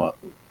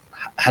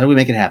 how do we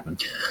make it happen?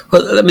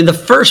 Well, I mean, the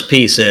first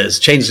piece is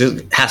change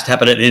has to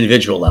happen at an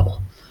individual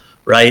level,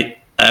 right?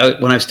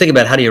 When I was thinking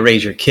about how do you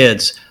raise your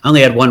kids, I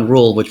only had one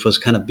rule, which was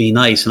kind of be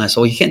nice. And I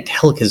said, well, you can't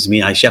tell kids to be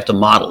nice. You have to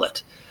model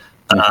it.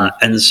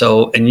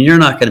 Mm-hmm. And you're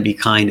not going to be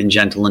kind and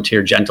gentle until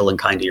you're gentle and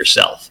kind to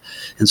yourself.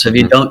 And so if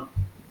you don't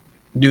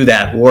do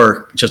that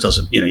work, it just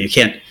doesn't, you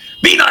can't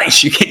be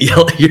nice. You can't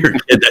yell at your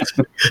kid. That's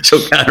so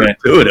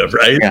counterintuitive,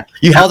 right?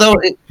 Yeah. Although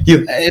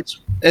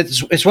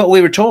it's what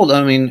we were told.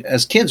 I mean,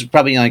 as kids,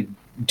 probably like,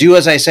 do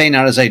as I say,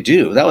 not as I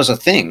do. That was a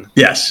thing.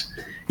 Yes.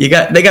 They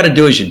got to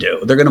do as you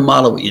do. They're going to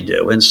model what you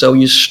do. And so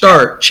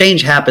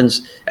change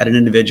happens at an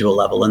individual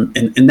level.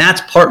 And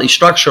that's partly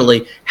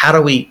structurally, how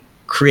do we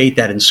create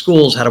that in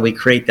schools? How do we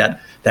create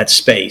that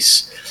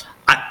space?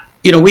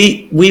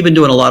 We've been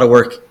doing a lot of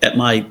work at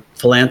my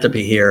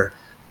philanthropy here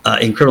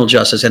in criminal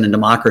justice and in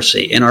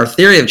democracy. And our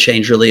theory of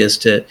change really is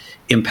to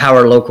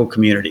empower local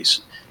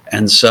communities.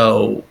 And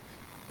so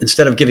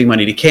instead of giving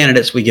money to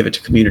candidates, we give it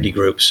to community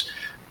groups.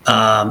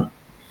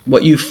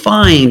 What you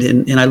find,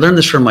 and I learned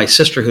this from my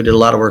sister who did a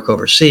lot of work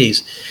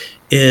overseas,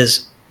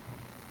 is,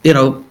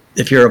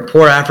 if you're a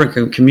poor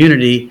African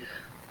community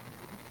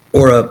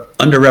or a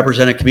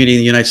underrepresented community in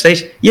the United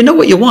States, you know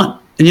what you want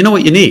and you know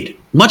what you need.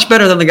 Much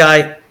better than the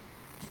guy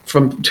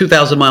from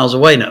 2,000 miles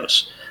away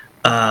knows.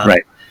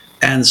 Right.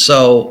 And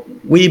so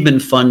we've been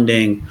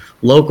funding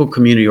local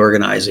community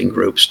organizing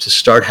groups to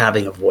start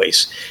having a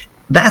voice.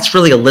 That's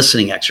really a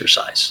listening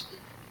exercise.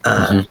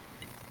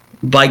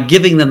 By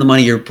giving them the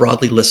money, you're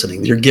broadly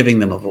listening. You're giving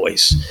them a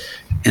voice.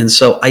 And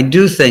so I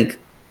do think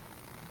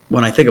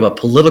when I think about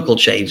political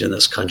change in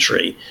this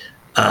country,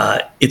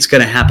 it's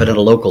going to happen at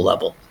a local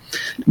level.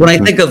 When I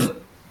think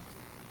of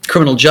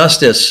criminal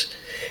justice,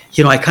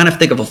 I kind of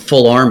think of a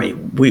full army.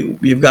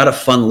 You've got to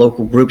fund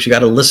local groups. You got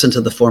to listen to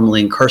the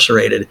formerly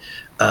incarcerated.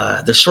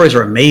 Their stories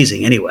are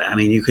amazing anyway. I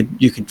mean, you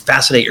could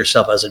fascinate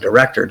yourself as a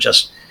director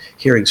just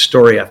hearing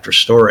story after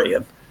story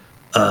of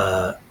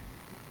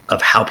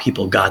how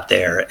people got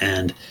there.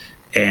 And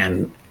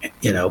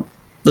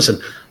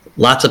listen,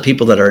 lots of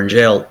people that are in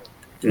jail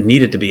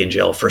needed to be in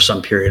jail for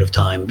some period of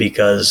time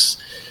because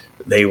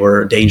they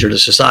were a danger to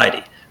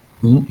society.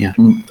 Yeah.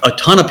 A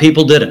ton of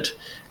people didn't.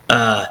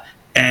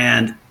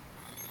 And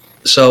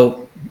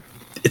so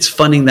it's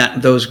funding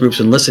those groups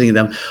and listening to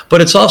them,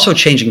 but it's also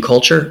changing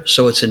culture.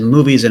 So it's in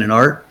movies and in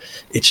art.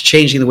 It's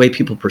changing the way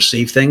people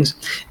perceive things.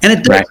 And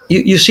it does. Right.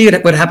 You see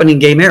it what happened in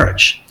gay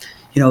marriage.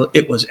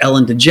 It was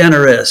Ellen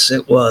DeGeneres.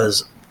 It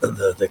was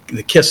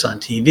the kiss on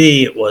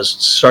TV. It was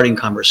starting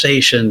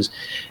conversations.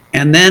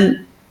 And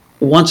then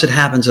once it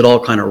happens, it all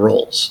kind of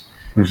rolls.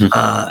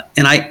 Mm-hmm.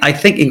 And I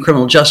think in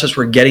criminal justice,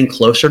 we're getting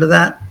closer to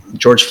that.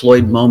 George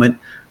Floyd moment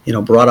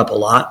brought up a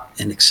lot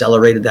and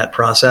accelerated that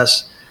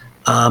process.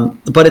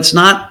 But it's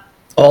not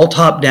all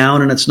top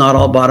down and it's not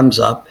all bottoms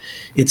up.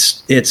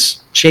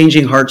 It's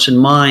changing hearts and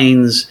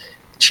minds,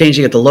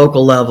 changing at the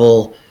local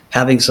level,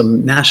 having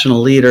some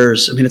national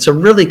leaders. I mean, it's a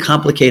really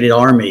complicated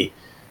army.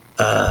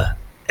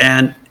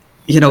 And,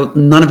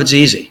 none of it's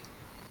easy.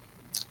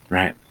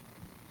 Right.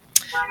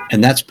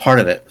 And that's part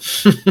of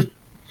it.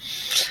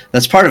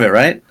 That's part of it,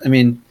 right? I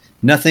mean,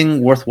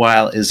 nothing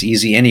worthwhile is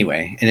easy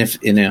anyway. And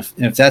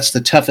if that's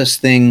the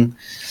toughest thing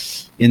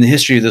in the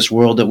history of this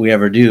world that we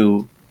ever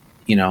do,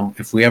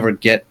 if we ever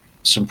get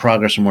some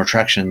progress or more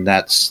traction,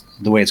 that's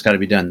the way it's got to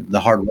be done, the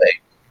hard way.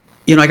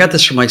 I got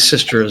this from my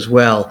sister as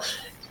well.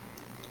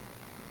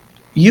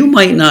 You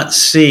might not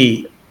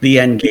see the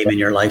end game in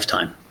your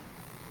lifetime,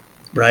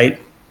 right?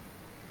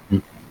 Mm-hmm.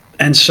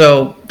 And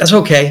so that's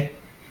okay.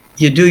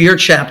 You do your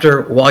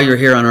chapter while you're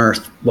here on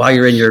Earth, while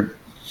you're in your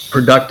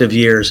productive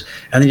years,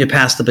 and then you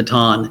pass the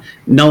baton,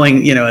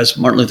 knowing, as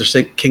Martin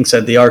Luther King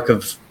said, the arc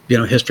of,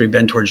 history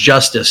bend towards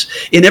justice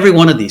in every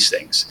one of these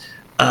things.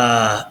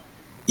 I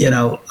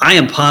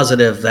am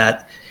positive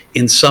that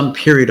in some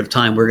period of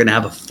time, we're going to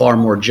have a far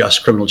more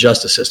just criminal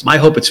justice system. I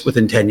hope it's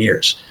within 10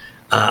 years.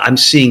 I'm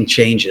seeing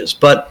changes,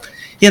 but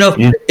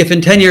if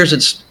in 10 years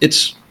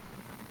it's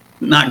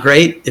not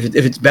great, if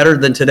it's better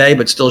than today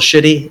but still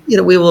shitty,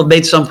 we will have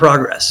made some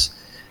progress.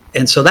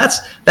 And so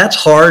that's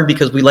hard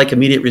because we like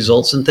immediate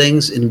results and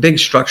things, and big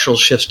structural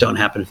shifts don't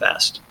happen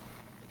fast.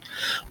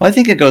 Well, I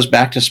think it goes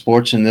back to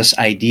sports and this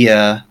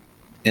idea,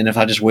 and if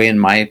I just weigh in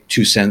my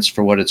 2 cents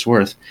for what it's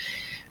worth,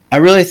 I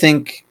really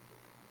think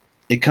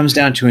it comes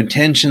down to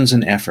intentions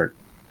and effort.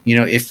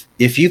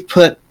 If you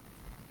put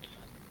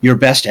your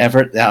best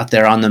effort out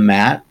there on the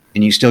mat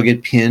and you still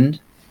get pinned,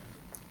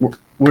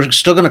 we're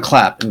still going to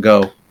clap and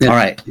go, all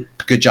right,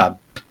 good job,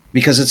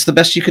 because it's the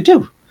best you could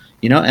do.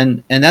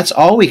 And that's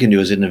all we can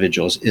do as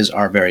individuals is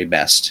our very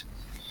best.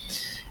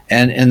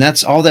 And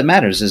that's all that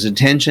matters is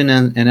intention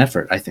and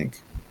effort, I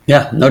think.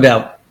 Yeah, no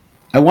doubt.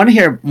 I want to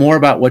hear more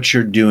about what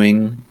you're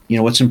doing,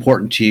 what's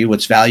important to you,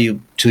 what's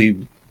valuable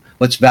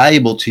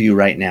to you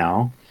right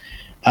now.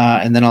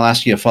 And then I'll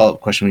ask you a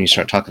follow-up question when you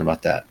start talking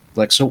about that.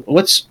 So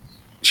what's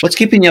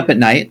keeping you up at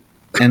night?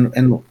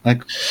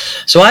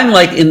 So I'm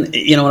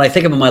when I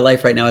think of my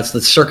life right now, it's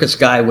the circus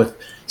guy with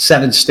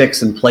 7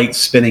 sticks and plates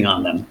spinning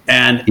on them.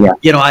 And,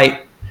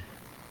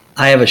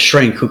 I have a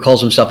shrink who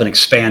calls himself an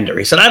expander.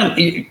 He said,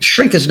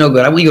 shrink is no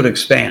good. I want you to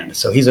expand.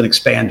 So he's an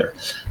expander.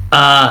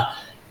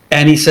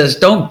 And he says,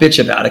 don't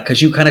bitch about it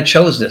because you kind of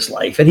chose this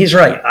life. And he's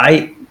right.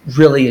 I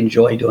really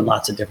enjoy doing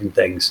lots of different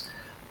things.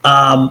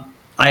 I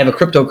have a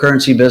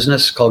cryptocurrency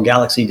business called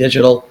Galaxy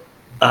Digital.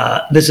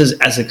 This is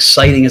as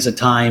exciting as a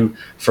time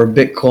for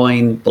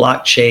Bitcoin,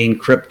 blockchain,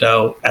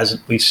 crypto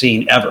as we've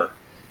seen ever.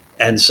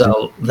 And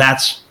so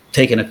that's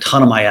taken a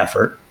ton of my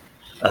effort.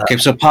 Okay,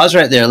 so pause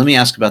right there. Let me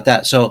ask about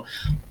that. So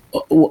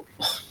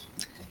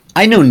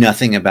I know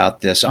nothing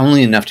about this,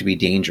 only enough to be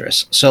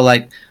dangerous. So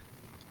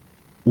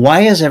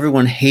why is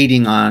everyone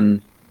hating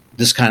on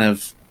this kind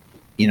of,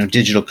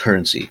 digital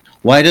currency?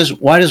 Why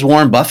does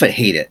Warren Buffett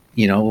hate it?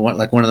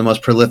 One of the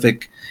most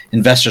prolific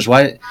investors.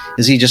 Why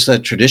is he just a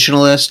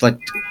traditionalist?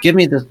 Give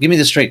me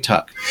the straight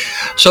talk.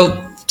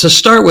 So to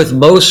start with,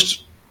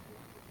 most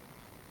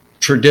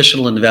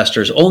traditional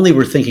investors only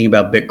were thinking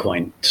about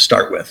Bitcoin to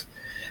start with.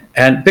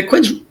 And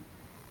Bitcoin's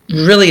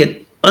really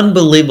an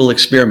unbelievable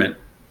experiment,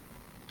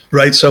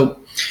 right? So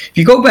if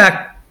you go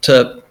back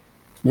to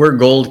where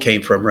gold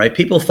came from, right?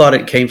 People thought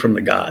it came from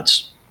the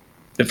gods,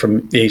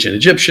 from the ancient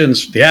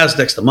Egyptians, the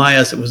Aztecs, the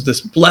Mayas. It was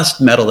this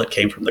blessed metal that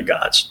came from the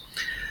gods.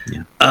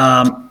 Yeah.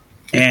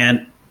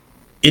 And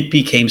it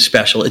became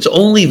special. It's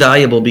only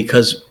valuable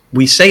because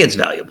we say it's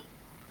valuable.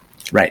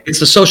 Right. It's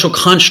the social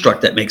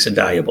construct that makes it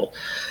valuable.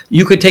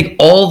 You could take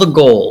all the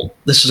gold,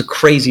 this is a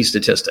crazy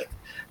statistic,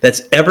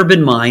 that's ever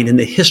been mined in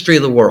the history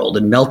of the world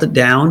and melt it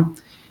down,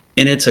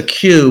 and it's a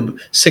cube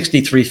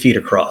 63 feet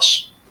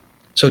across.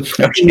 So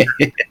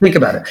think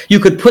about it. You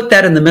could put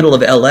that in the middle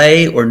of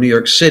LA or New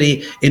York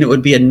City, and it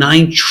would be a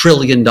 $9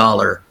 trillion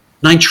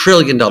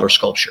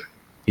sculpture.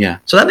 Yeah.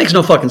 So that makes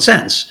no fucking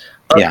sense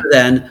other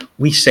than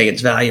we say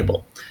it's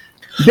valuable.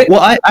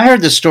 Well, I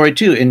heard this story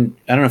too, and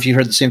I don't know if you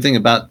heard the same thing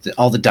about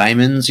all the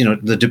diamonds,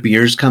 the De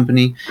Beers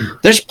company.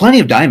 There's plenty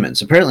of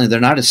diamonds. Apparently, they're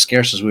not as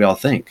scarce as we all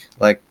think.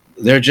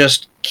 They're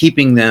just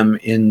keeping them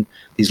in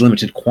these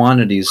limited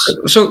quantities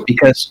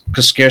because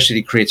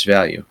scarcity creates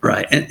value.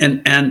 Right.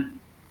 And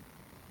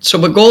so,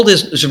 but gold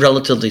is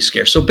relatively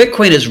scarce. So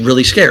Bitcoin is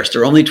really scarce.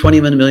 There are only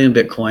 21 million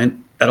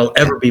Bitcoin that'll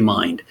ever be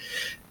mined.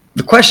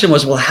 The question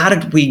was, well, how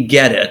did we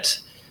get it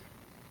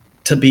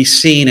to be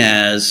seen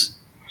as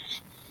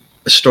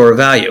a store of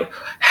value?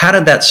 How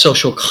did that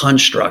social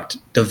construct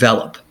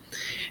develop?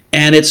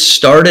 And it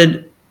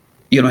started,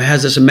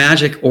 has this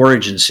magic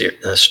origin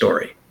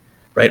story,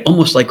 right?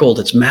 Almost like gold.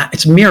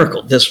 It's a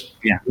miracle. This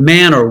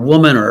man or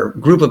woman or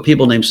group of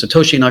people named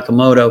Satoshi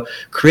Nakamoto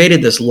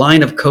created this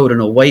line of code in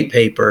a white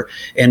paper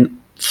and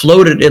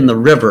floated in the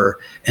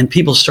river, and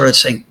people started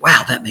saying,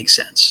 wow, that makes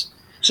sense.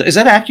 So is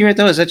that accurate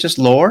though? Is that just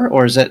lore,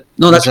 or is that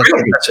No, that's is that-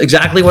 right. That's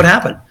exactly what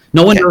happened.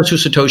 No one Okay. knows who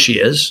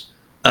Satoshi is.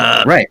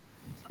 right?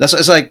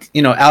 It's like,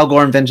 Al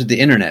Gore invented the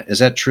internet. Is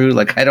that true?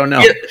 Like, I don't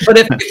know. But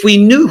if we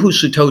knew who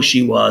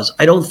Satoshi was,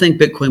 I don't think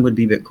Bitcoin would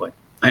be Bitcoin.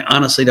 I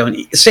honestly don't.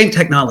 Same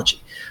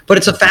technology, but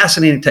it's a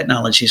fascinating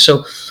technology.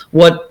 So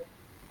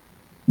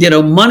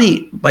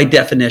money by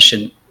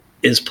definition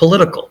is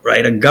political,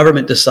 right? A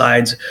government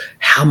decides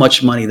how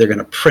much money they're going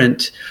to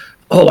print.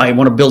 Oh, I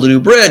want to build a new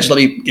bridge. Let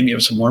me give you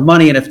some more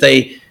money. And if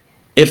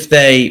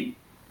they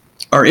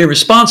are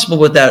irresponsible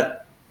with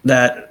that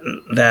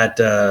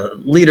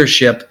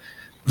leadership,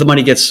 the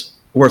money gets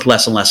worth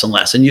less and less and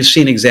less. And you've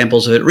seen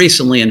examples of it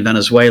recently in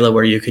Venezuela,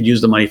 where you could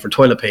use the money for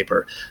toilet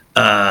paper,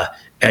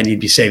 and you'd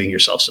be saving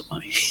yourself some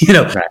money,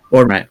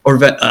 Right.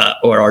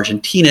 Or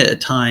Argentina at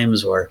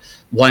times, or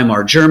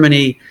Weimar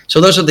Germany. So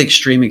those are the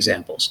extreme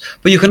examples.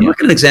 But you can look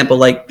at an example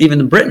like even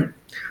in Britain,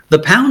 the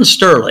pound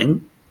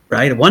sterling,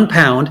 right? 1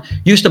 pound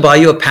used to buy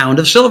you a pound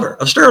of silver,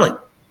 of sterling,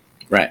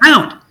 Right.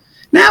 pound.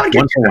 Now it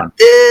gets 1 for 1.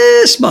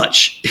 this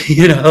much,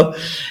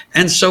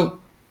 and so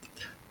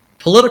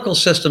political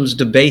systems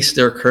debase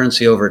their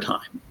currency over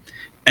time.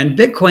 And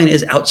Bitcoin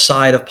is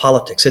outside of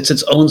politics. It's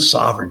its own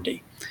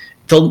sovereignty.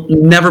 There'll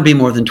never be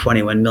more than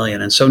 21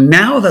 million. And so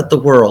now that the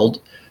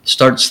world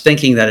starts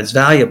thinking that it's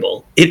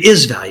valuable, it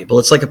is valuable.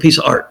 It's like a piece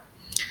of art.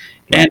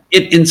 And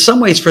in some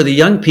ways, for the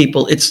young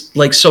people, it's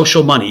like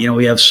social money.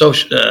 We have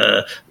social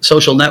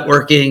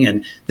networking,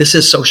 and this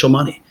is social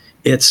money.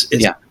 It's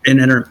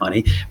internet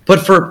money.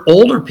 But for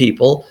older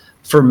people,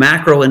 for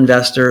macro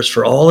investors,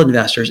 for all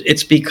investors,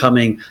 it's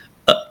becoming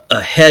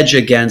a hedge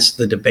against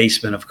the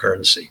debasement of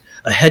currency,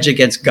 a hedge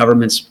against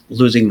governments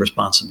losing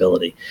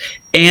responsibility.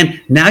 And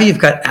now you've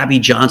got Abby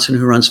Johnson,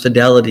 who runs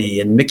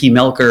Fidelity, and Mickey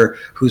Melker,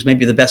 who's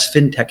maybe the best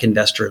fintech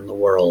investor in the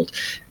world,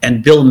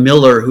 and Bill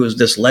Miller, who is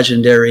this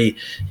legendary,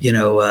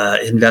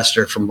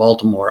 investor from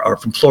Baltimore or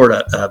from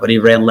Florida, but he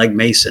ran Legg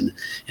Mason,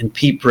 and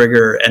Pete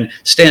Brigger, and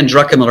Stan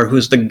Druckenmiller,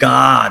 who's the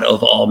god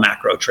of all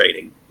macro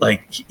trading.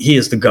 Like, he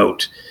is the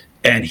GOAT,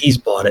 and he's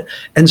bought it.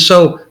 And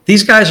so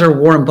these guys are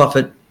Warren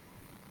Buffett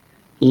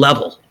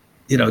level.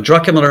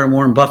 Druckenmiller and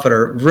Warren Buffett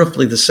are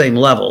roughly the same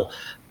level.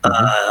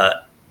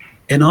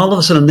 And all of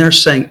a sudden they're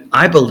saying,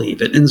 I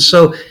believe it. And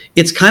so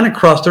it's kind of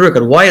crossed the road.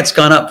 And why it's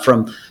gone up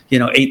from,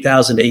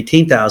 8,000 to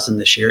 18,000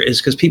 this year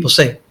is because people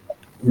say,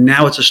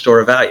 now it's a store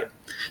of value.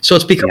 So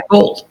it's become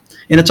gold.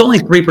 And it's only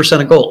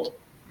 3% of gold.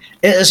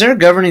 Is there a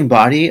governing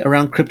body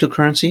around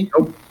cryptocurrency?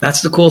 Oh,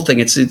 that's the cool thing.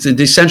 It's a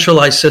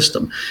decentralized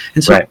system.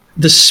 And so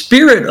the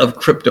spirit of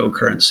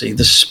cryptocurrency,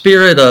 the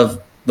spirit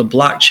of the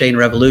blockchain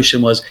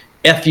revolution was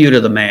F you to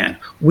the man.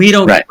 We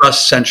don't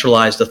trust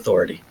centralized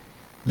authority.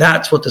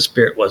 That's what the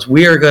spirit was.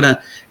 We are going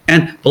to,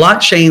 and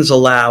blockchains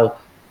allow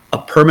a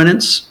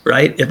permanence,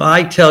 right? If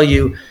I tell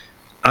you,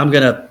 I'm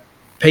going to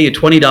pay you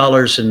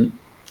 $20 in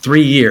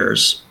 3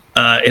 years,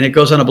 and it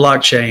goes on a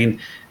blockchain,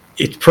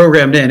 it's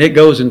programmed in, it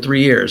goes in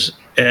 3 years,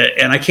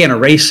 and I can't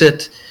erase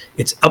it.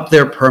 It's up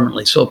there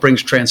permanently. So it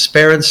brings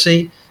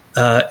transparency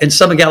and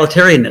some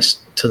egalitarianness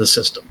to the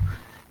system.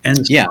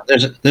 And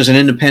there's an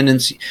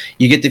independence.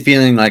 You get the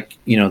feeling like,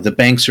 the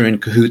banks are in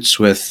cahoots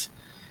with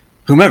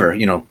whomever,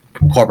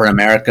 corporate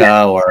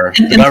America or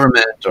the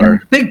government,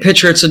 or big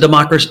picture, it's a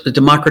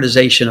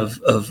democratization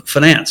of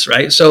finance,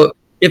 right? So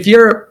if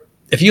you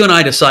and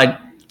I decide,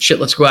 shit,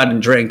 let's go out and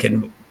drink,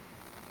 and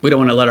we don't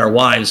want to let our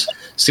wives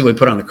see what we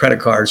put on the credit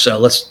card, so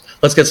let's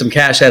get some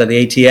cash out of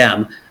the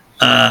ATM,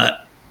 and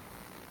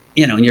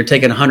you're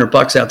taking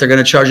 $100 out, they're going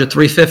to charge you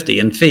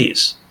 $350 in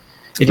fees.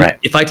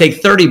 If I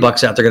take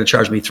 $30 out, they're going to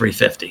charge me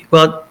 $350.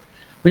 Well,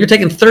 when you're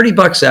taking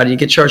 $30 out and you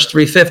get charged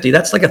 $350,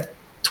 that's like a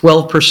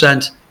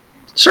 12%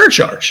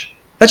 surcharge.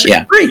 That's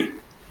free.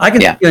 I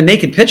can give you a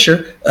naked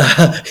picture,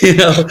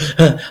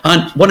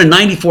 on one of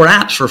 94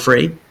 apps for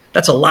free.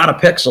 That's a lot of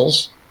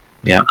pixels.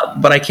 Yeah.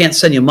 But I can't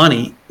send you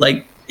money.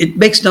 Like, it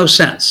makes no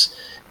sense.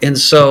 And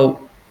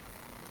so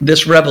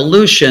this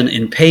revolution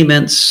in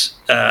payments,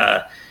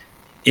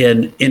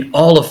 in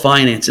all of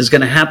finance, is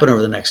going to happen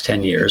over the next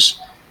 10 years.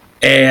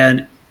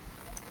 And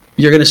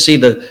you're going to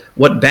see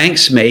what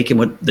banks make and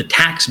what the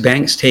tax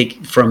banks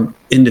take from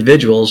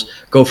individuals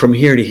go from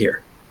here to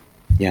here.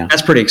 Yeah,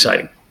 that's pretty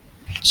exciting.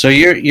 So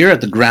you're at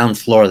the ground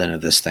floor then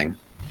of this thing.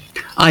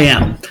 I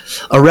am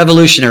a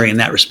revolutionary in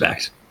that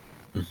respect.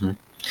 Mm-hmm.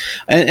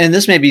 And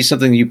this may be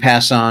something you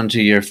pass on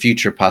to your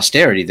future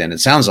posterity. Then it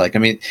sounds like. I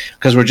mean,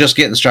 because we're just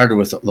getting started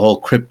with the whole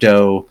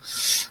crypto,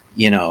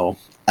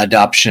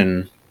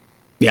 adoption.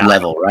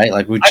 Level, right?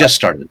 Like we just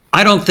started.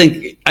 I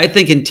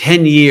think in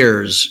 10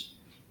 years,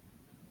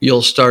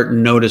 you'll start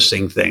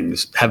noticing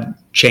things have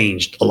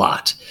changed a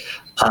lot.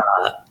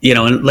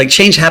 And like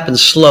change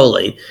happens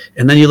slowly.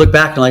 And then you look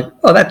back and like,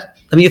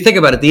 you think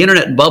about it, the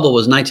internet bubble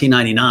was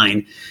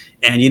 1999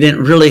 and you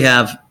didn't really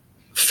have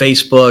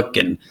Facebook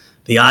and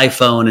the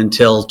iPhone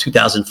until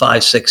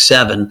 2005, 6,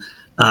 7.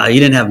 You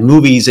didn't have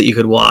movies that you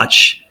could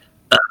watch.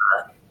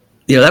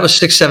 That was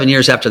 6, 7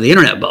 years after the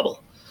internet bubble.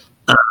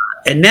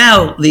 And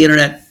now the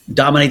internet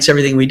dominates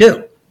everything we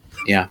do.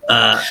 Yeah.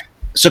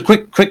 So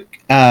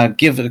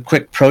give a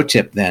quick pro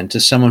tip then to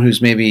someone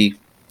who's maybe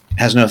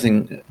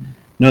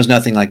knows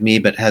nothing like me,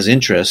 but has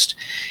interest.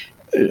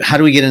 How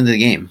do we get into the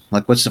game?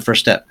 Like, what's the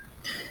first step?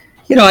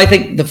 I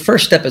think the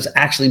first step is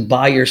actually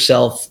buy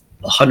yourself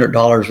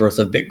 $100 worth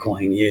of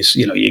Bitcoin.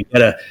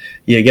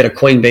 You get a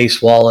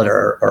Coinbase wallet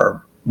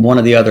or one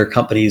of the other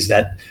companies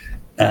that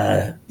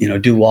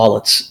do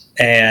wallets,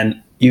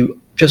 and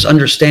you just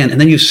understand, and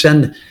then you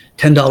send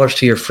 $10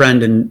 to your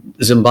friend in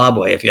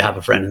Zimbabwe if you have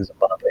a friend in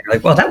Zimbabwe. You're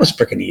like, well, that was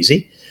freaking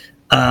easy.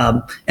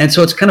 And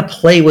so it's kind of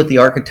play with the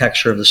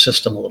architecture of the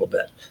system a little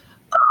bit.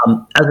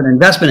 As an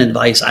investment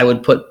advice, I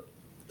would put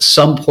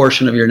some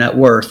portion of your net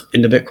worth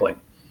into Bitcoin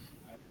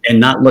and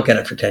not look at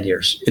it for 10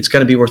 years. It's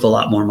going to be worth a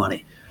lot more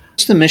money.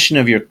 What's the mission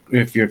of your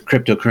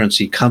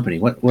cryptocurrency company?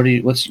 What are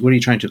you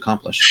trying to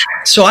accomplish?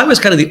 So I was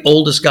kind of the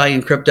oldest guy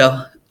in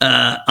crypto,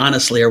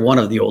 honestly, or one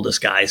of the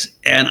oldest guys.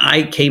 And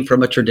I came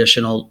from a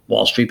traditional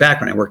Wall Street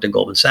background. I worked at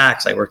Goldman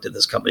Sachs. I worked at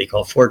this company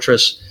called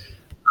Fortress.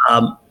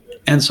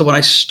 And so when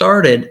I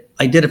started,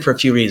 I did it for a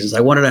few reasons.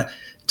 I wanted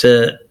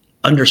to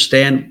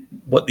understand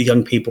what the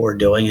young people were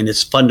doing, and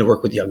it's fun to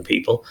work with young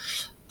people.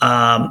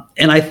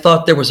 And I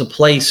thought there was a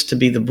place to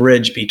be the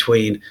bridge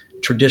between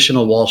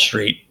traditional Wall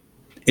Street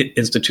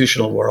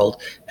institutional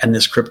world and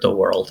this crypto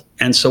world.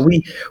 And so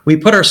we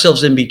put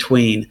ourselves in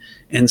between.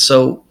 And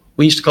so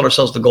we used to call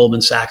ourselves the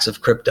Goldman Sachs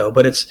of crypto,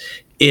 but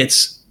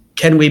it's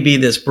can we be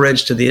this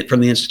bridge from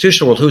the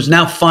institutional world who's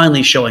now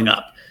finally showing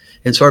up?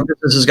 And so our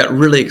business has got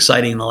really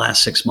exciting in the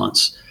last 6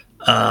 months.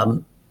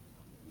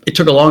 It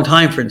took a long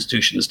time for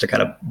institutions to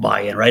kind of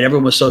buy in, right?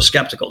 Everyone was so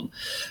skeptical.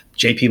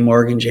 JP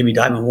Morgan, Jamie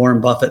Dimon, Warren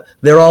Buffett,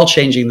 they're all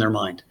changing their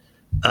mind.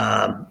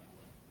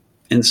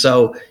 And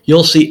so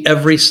you'll see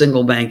every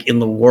single bank in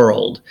the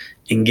world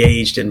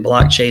engaged in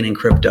blockchain and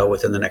crypto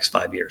within the next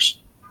 5 years.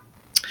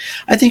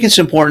 I think it's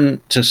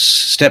important to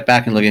step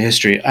back and look at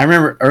history. I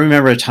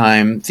remember a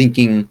time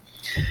being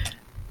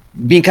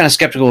kind of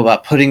skeptical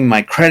about putting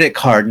my credit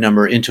card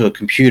number into a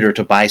computer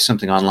to buy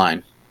something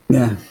online.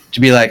 Yeah. To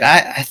be like,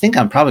 I think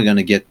I'm probably going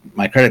to get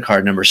my credit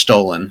card number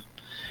stolen.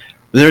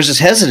 But there's this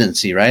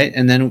hesitancy, right?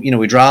 And then,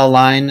 we draw a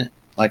line,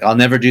 like, I'll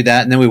never do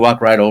that. And then we walk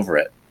right over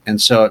it. And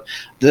so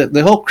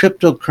the whole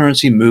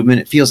cryptocurrency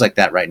movement, it feels like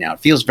that right now. It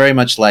feels very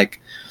much like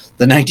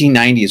the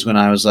 1990s when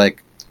I was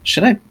like,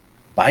 should I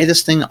buy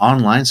this thing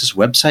online? Is this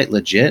website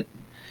legit?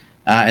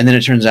 And then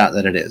it turns out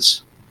that it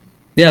is.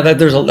 Yeah,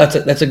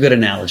 that's a good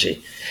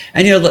analogy.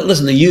 And,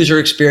 listen, the user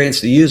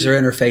experience, the user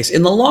interface,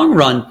 in the long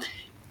run,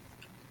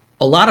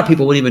 a lot of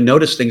people wouldn't even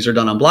notice things are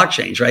done on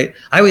blockchains, right?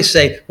 I always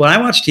say, when I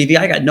watch TV,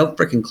 I got no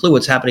freaking clue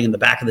what's happening in the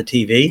back of the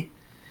TV.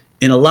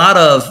 In a lot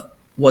of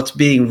what's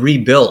being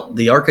rebuilt,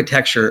 the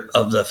architecture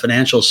of the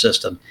financial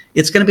system,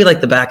 it's going to be like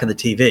the back of the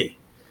TV.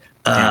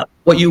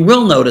 What you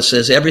will notice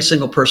is every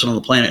single person on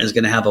the planet is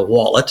going to have a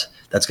wallet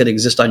that's going to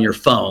exist on your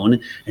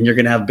phone, and you're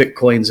going to have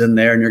Bitcoins in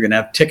there, and you're going to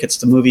have tickets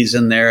to movies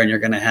in there, and you're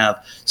going to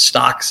have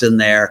stocks in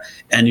there,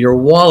 and your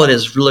wallet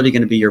is really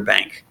going to be your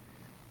bank.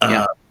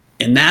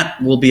 And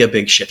that will be a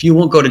big shift. You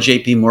won't go to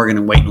JP Morgan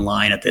and wait in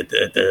line at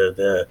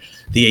the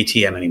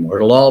ATM anymore.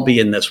 It'll all be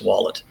in this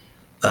wallet.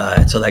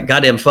 So that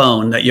goddamn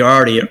phone that you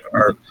already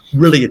are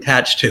really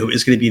attached to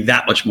is going to be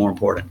that much more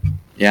important.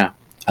 Yeah,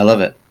 I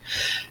love it.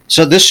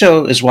 So this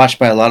show is watched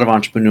by a lot of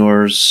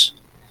entrepreneurs,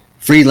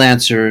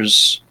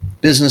 freelancers,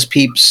 business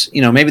peeps.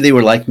 Maybe they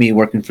were like me,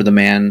 working for the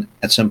man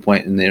at some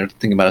point, and they're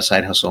thinking about a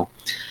side hustle.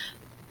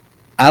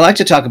 I like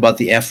to talk about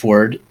the F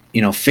word,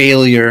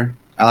 failure.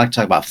 I like to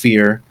talk about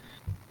fear.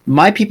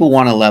 My people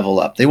want to level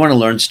up. They want to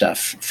learn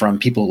stuff from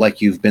people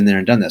like you've been there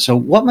and done that. So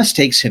what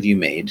mistakes have you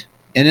made?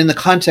 And in the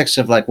context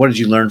of what did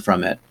you learn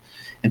from it?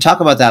 And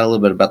talk about that a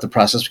little bit, about the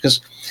process, because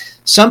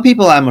some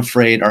people, I'm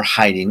afraid, are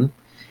hiding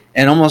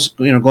and almost,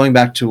 going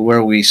back to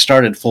where we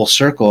started full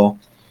circle,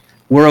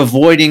 we're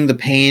avoiding the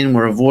pain,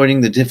 we're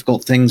avoiding the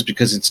difficult things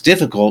because it's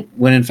difficult,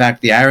 when in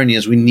fact the irony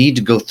is we need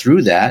to go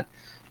through that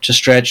to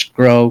stretch,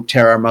 grow,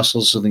 tear our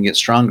muscles so they can get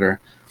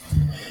stronger.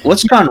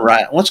 What's gone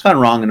right? What's gone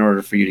wrong in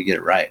order for you to get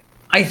it right?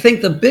 I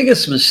think the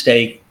biggest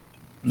mistake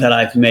that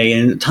I've made,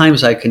 and at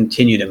times I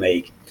continue to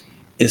make,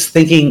 is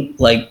thinking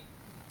like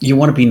you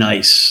want to be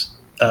nice,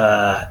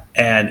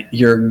 and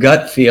your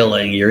gut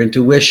feeling, your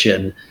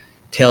intuition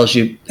tells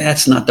you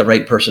that's not the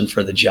right person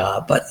for the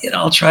job, but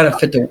I'll try to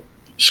fit the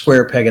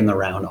square peg in the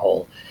round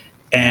hole.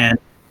 And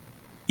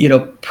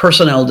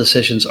personnel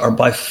decisions are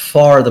by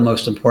far the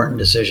most important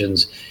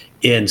decisions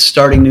in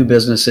starting new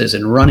businesses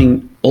and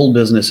running old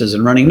businesses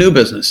and running new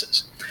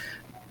businesses.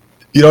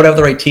 You don't have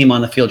the right team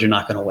on the field, you're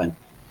not going to win.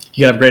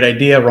 You have a great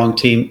idea, wrong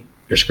team,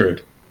 you're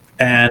screwed.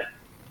 And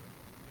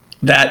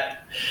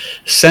that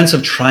sense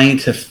of trying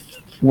to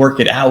work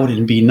it out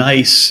and be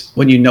nice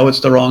when you know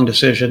it's the wrong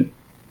decision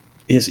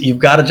is you've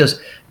got to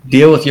just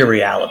deal with your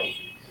reality.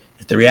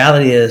 If the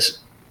reality is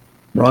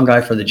wrong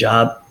guy for the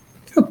job,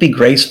 be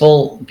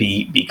graceful,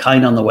 be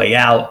kind on the way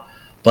out,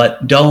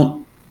 but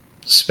don't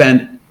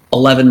spend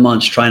 11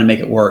 months trying to make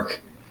it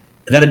work.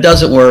 And then it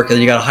doesn't work, and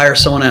then you got to hire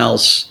someone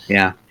else.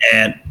 Yeah.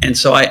 And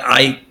so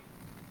I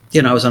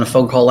I was on a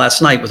phone call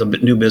last night with a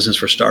new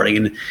business we're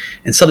starting,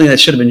 and something that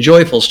should have been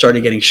joyful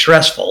started getting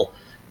stressful.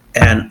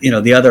 And,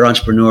 the other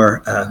entrepreneur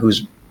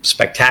who's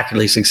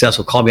spectacularly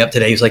successful called me up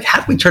today. He's like, how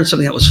do we turn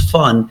something that was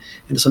fun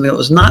into something that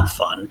was not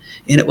fun?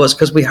 And it was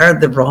because we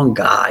hired the wrong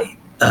guy.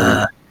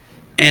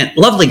 And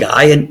lovely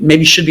guy, and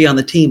maybe should be on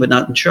the team, but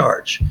not in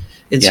charge.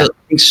 And so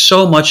I think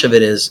so much of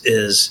it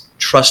is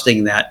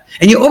trusting that.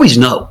 And you always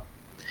know.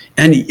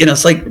 And,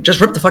 it's like, just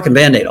rip the fucking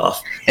Band-Aid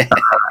off.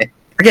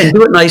 Again,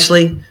 do it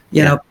nicely,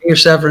 pay your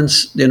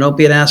severance, don't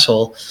be an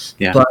asshole.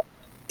 Yeah. But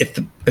if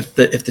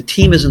the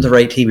team isn't the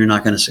right team, you're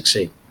not going to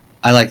succeed.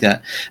 I like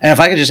that. And if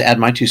I could just add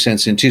my 2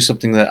 cents into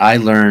something that I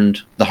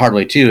learned the hard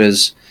way too,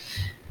 is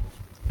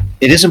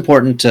it is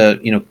important to,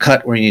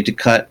 cut where you need to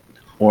cut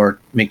or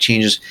make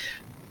changes.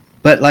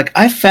 But like,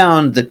 I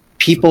found that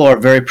people are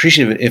very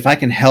appreciative if I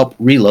can help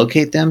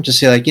relocate them to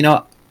say, like,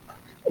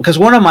 because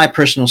one of my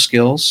personal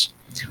skills,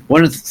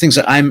 one of the things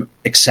that I'm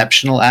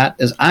exceptional at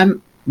is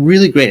I'm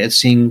really great at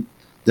seeing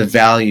the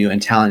value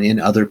and talent in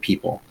other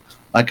people.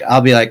 Like,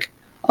 I'll be like,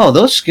 oh,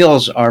 those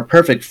skills are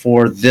perfect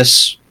for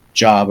this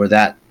job or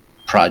that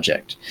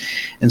project.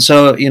 And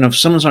so, if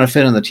someone's going to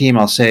fit on the team,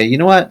 I'll say, you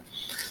know what,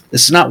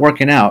 this is not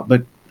working out,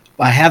 but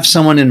I have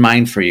someone in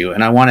mind for you,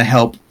 and I want to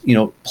help,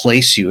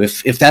 place you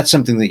if that's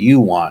something that you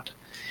want.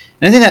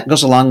 And I think that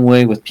goes a long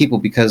way with people,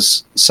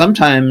 because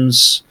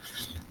sometimes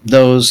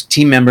those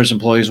team members,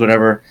 employees,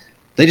 whatever,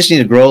 they just need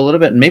to grow a little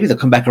bit, and maybe they'll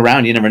come back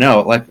around. You never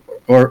know. Like,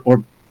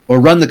 or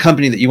run the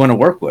company that you want to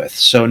work with.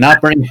 So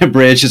not burning a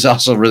bridge is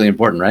also really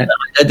important, right?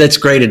 That's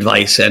great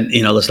advice. And,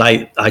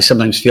 listen, I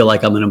sometimes feel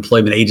like I'm an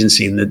employment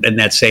agency in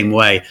that same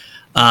way.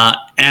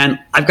 And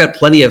I've got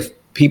plenty of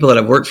people that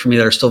have worked for me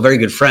that are still very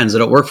good friends that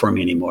don't work for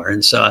me anymore.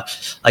 And so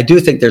I do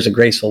think there's a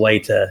graceful way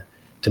to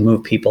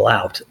move people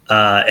out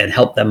and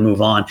help them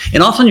move on.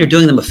 And often you're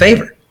doing them a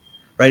favor,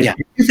 right? Yeah.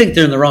 If you think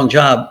they're in the wrong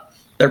job,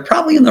 they're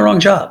probably in the wrong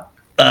job.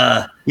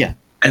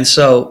 And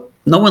so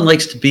no one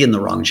likes to be in the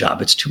wrong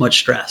job. It's too much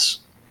stress.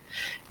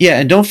 Yeah,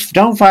 and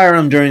don't fire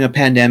them during a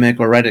pandemic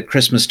or right at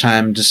Christmas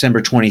time,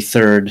 December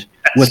 23rd,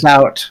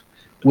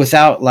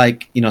 without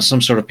like,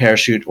 some sort of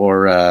parachute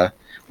or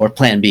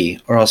plan B,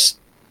 or else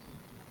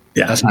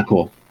that's not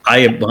cool.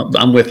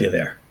 I'm with you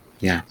there.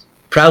 Yeah.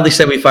 Proudly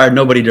say we fired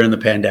nobody during the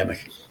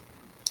pandemic.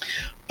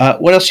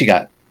 What else you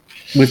got?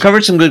 We've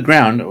covered some good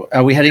ground.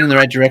 Are we heading in the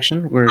right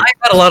direction? I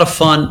had a lot of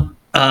fun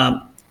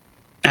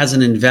as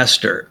an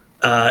investor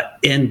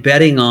in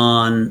betting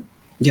on.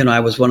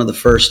 I was one of the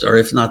first, or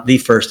if not the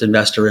first,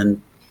 investor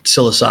in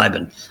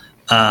psilocybin.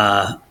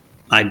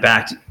 I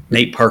backed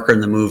Nate Parker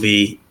in the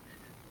movie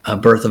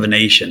Birth of a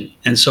Nation.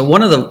 And so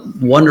one of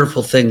the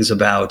wonderful things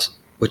about,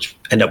 which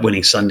ended up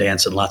winning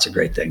Sundance and lots of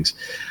great things,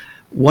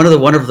 one of the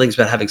wonderful things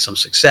about having some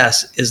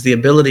success is the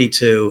ability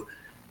to,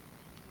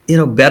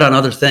 bet on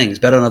other things,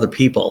 bet on other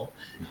people,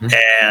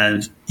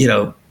 and,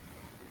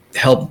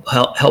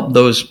 help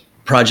those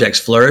projects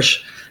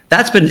flourish.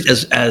 That's been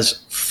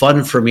as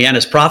fun for me and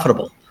as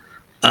profitable.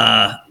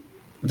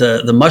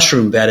 The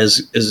mushroom bet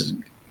is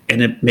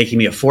ended up making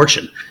me a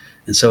fortune,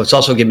 and so it's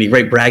also given me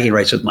great bragging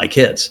rights with my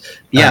kids.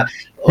 Yeah,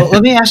 well,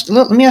 let me ask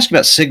you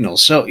about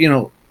signals. So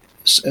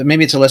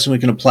maybe it's a lesson we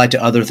can apply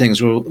to other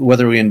things,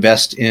 whether we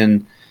invest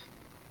in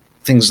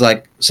things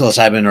like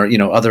psilocybin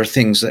or other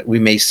things that we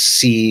may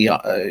see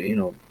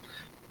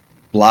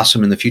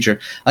blossom in the future.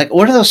 Like,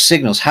 what are those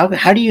signals? How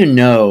do you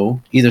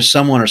know either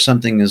someone or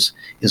something is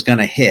going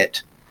to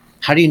hit?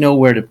 How do you know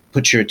where to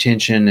put your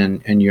attention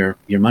and your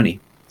money?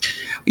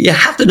 You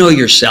have to know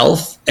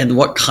yourself and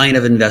what kind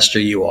of investor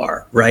you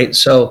are, right?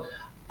 So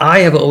I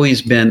have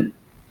always been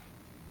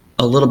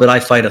a little bit, I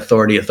fight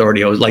authority.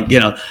 I was like,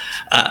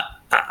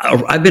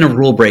 I've been a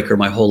rule breaker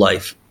my whole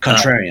life.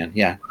 Contrarian,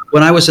 yeah.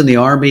 When I was in the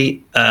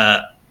Army,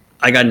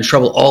 I got in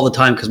trouble all the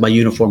time because my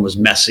uniform was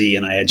messy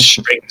and I had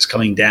strings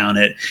coming down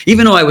it.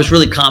 Even though I was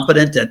really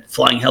competent at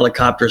flying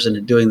helicopters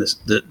and doing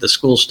the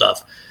school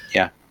stuff,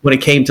 yeah. When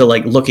it came to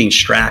like looking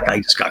strack, I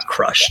just got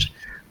crushed.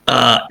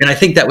 And I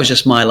think that was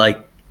just my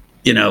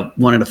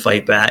wanting to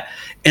fight back.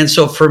 And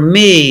so for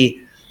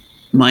me,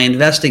 my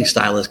investing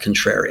style is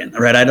contrarian,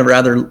 right? I'd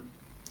rather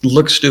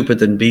look stupid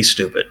than be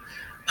stupid.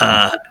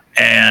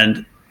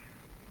 And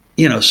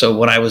so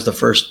when I was the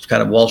first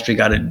kind of Wall Street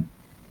guy to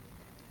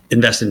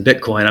invest in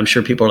Bitcoin, I'm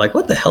sure people are like,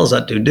 what the hell is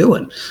that dude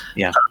doing?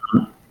 Yeah.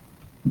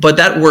 But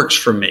that works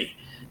for me.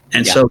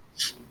 And so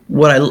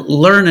what I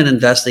learn in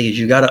investing is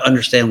you got to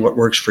understand what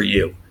works for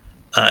you.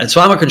 And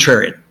so I'm a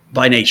contrarian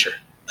by nature.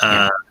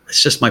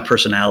 It's just my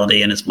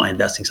personality and it's my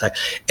investing side.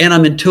 And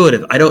I'm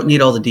intuitive. I don't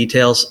need all the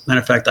details. Matter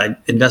of fact, I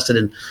invested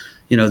in,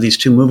 these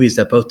two movies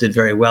that both did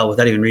very well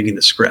without even reading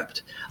the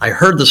script. I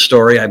heard the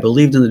story. I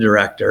believed in the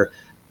director.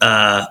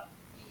 And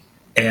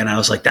I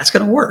was like, that's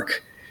going to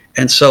work.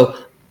 And so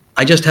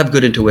I just have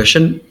good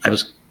intuition. I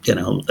was,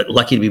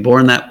 lucky to be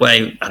born that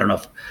way. I don't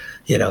know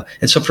if,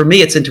 and so for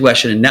me, it's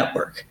intuition and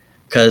network,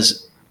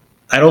 because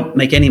I don't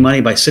make any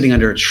money by sitting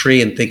under a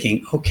tree and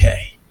thinking,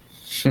 okay,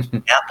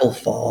 apple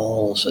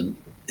falls, and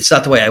it's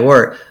not the way I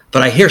work.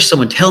 But I hear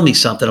someone tell me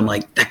something. I'm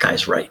like, that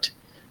guy's right.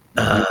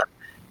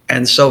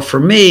 And so for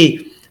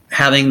me,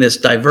 having this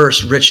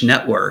diverse, rich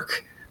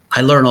network,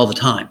 I learn all the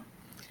time.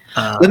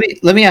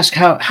 Let me ask,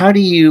 how do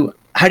you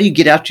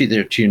get out to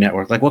your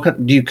network? Like,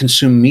 do you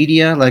consume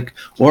media, like,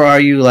 or are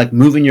you like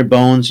moving your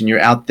bones and you're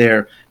out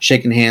there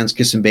shaking hands,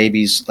 kissing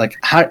babies? Like,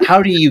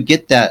 how do you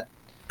get that?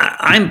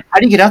 How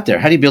do you get out there?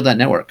 How do you build that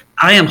network?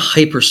 I am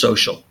hyper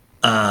social.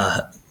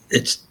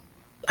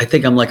 I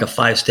think I'm like a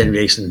 5-step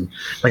Mason.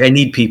 Like, I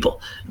need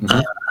people. Mm-hmm.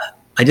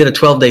 I did a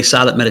 12-day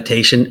silent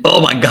meditation.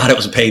 Oh my God, it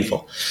was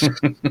painful.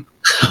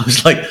 I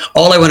was like,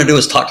 all I want to do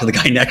is talk to the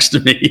guy next to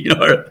me, you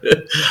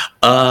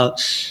know.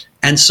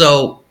 And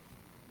so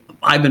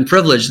I've been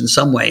privileged in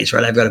some ways,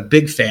 right? I've got a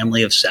big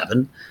family of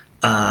 7.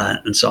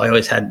 And so I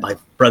always had my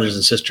brothers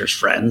and sisters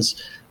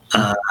friends.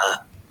 I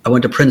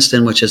went to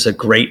Princeton, which is a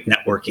great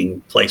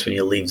networking place when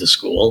you leave the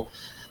school.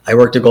 I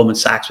worked at Goldman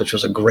Sachs, which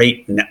was a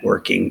great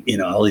networking, you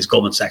know, all these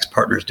Goldman Sachs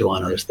partners do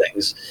on other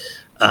things.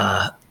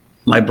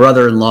 My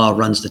brother-in-law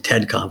runs the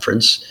TED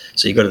conference.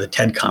 So you go to the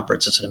TED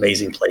conference, it's an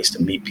amazing place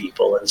to meet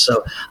people. And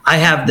so I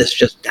have this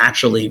just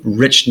naturally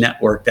rich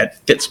network that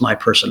fits my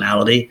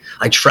personality.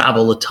 I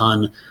travel a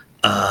ton.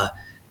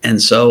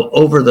 And so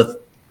over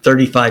the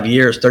 33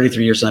 years that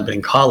I've been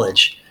in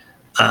college,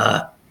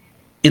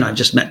 you know, I've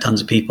just met tons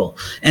of people.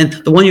 And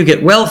the when you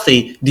get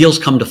wealthy, deals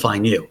come to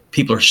find you.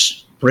 People are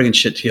bringing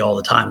shit to you all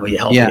the time. Will you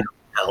help? Yeah. You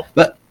help.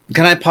 But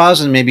can I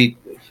pause and maybe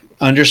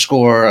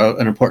underscore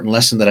an important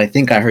lesson that I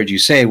think I heard you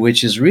say,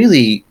 which is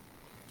really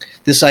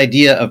this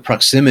idea of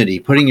proximity,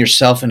 putting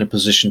yourself in a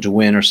position to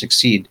win or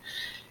succeed.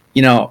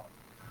 You know,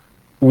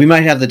 we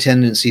might have the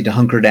tendency to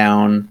hunker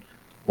down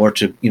or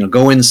to, you know,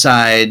 go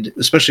inside,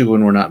 especially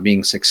when we're not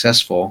being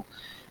successful.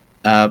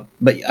 But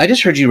I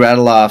just heard you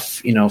rattle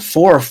off, you know,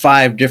 4 or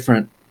 5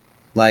 different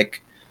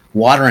like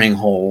watering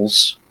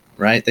holes,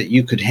 right, that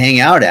you could hang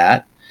out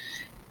at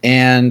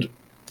and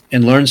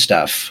learn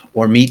stuff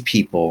or meet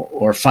people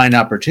or find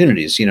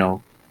opportunities. You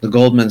know, the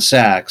Goldman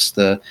Sachs,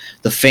 the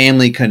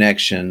family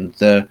connection,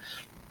 the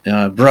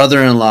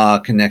brother-in-law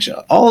connection,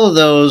 all of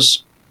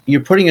those,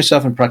 you're putting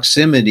yourself in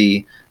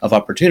proximity of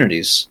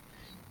opportunities.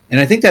 And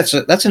I think that's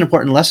an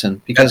important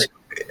lesson because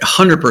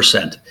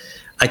 100%.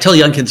 I tell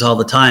young kids all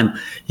the time,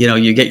 you know,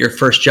 you get your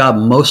first job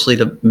mostly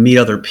to meet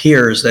other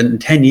peers. Then in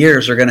 10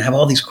 years, they're going to have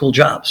all these cool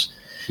jobs.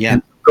 Yeah.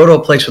 And go to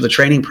a place with a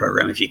training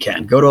program if you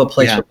can. Go to a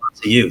place with lots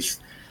of youth.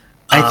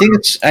 I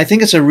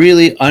think it's a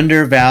really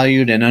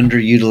undervalued and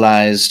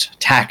underutilized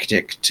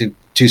tactic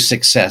to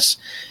success.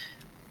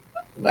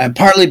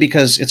 Partly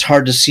because it's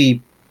hard to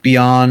see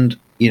beyond,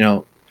 you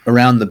know,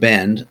 around the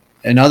bend.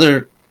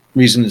 Another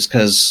reason is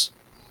because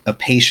of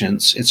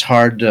patience. It's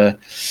hard to,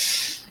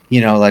 you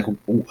know, like,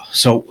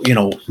 so, you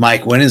know,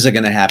 Mike, when is it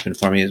going to happen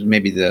for me?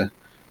 Maybe the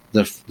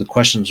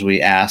questions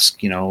we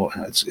ask, you know,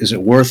 is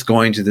it worth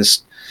going to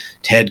this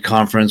TED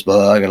conference?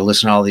 Blah, I got to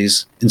listen to all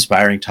these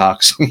inspiring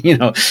talks, you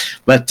know,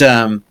 but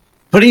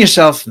putting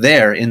yourself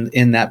there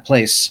in that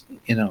place,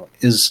 you know,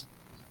 is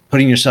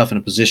putting yourself in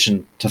a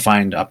position to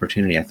find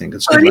opportunity. I think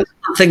it's good.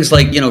 Things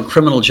like, you know,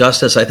 criminal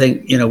justice. I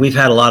think, you know, we've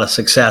had a lot of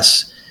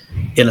success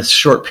in a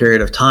short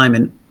period of time.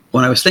 And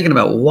when I was thinking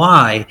about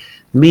why,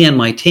 me and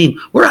my team,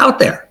 we're out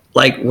there.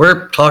 Like,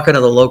 we're talking to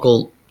the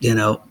local, you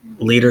know,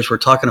 leaders. We're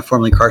talking to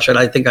formerly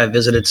incarcerated. I think I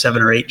visited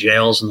 7 or 8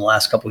 jails in the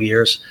last couple of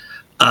years.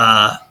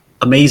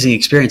 Amazing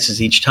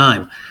experiences each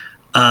time.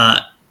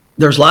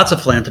 There's lots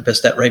of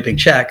philanthropists that write big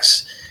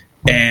checks,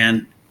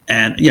 and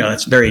you know,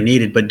 that's very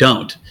needed, but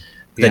don't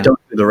do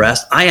the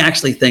rest. I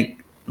actually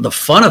think the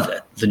fun of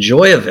it, the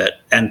joy of it,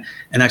 and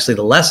actually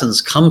the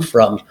lessons come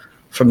from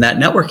that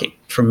networking,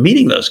 from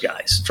meeting those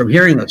guys, from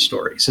hearing those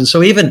stories. And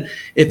so even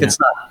if it's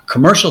not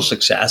commercial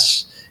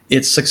success,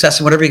 it's success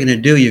in whatever you're going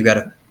to do. You've got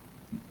to,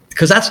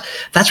 because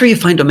that's where you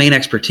find domain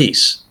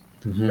expertise,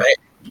 right?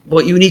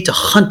 What you need to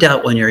hunt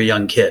out when you're a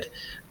young kid,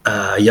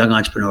 a young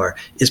entrepreneur,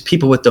 is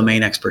people with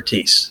domain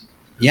expertise.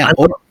 Yeah,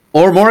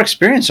 or more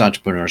experienced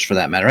entrepreneurs for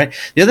that matter, right?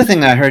 The other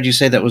thing that I heard you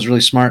say that was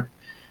really smart,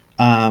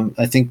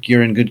 I think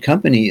you're in good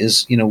company,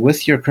 is, you know,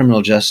 with your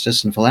criminal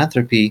justice and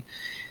philanthropy,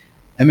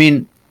 I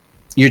mean,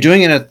 you're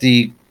doing it at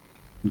the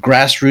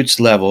grassroots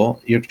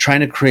level. You're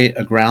trying to create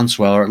a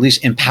groundswell, or at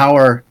least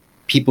empower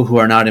people who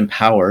are not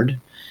empowered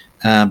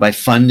by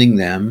funding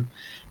them.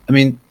 I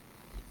mean,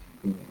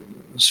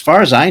 as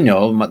far as I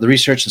know, the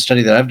research and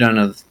study that I've done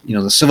of, you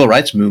know, the civil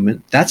rights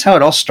movement, that's how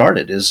it all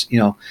started. Is, you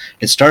know,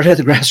 it started at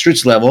the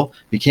grassroots level,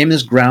 became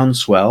this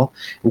groundswell.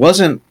 It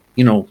wasn't,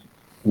 you know,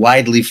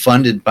 widely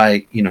funded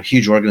by, you know,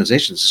 huge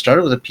organizations. It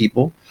started with the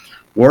people,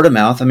 word of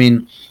mouth. I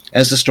mean,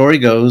 as the story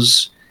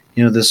goes,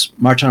 you know, this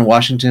March on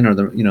Washington, or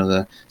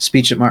the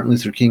speech that Martin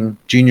Luther King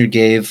Jr.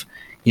 gave,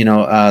 you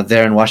know,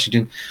 there in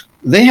Washington,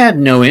 they had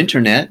no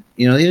internet.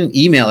 You know, they didn't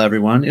email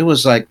everyone. It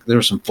was like there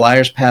were some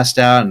flyers passed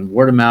out and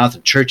word of mouth,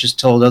 and churches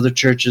told other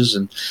churches,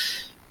 and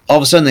all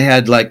of a sudden they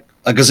had like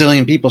a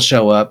gazillion people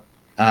show up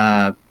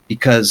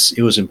because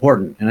it was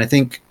important. And I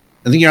think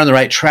you're on the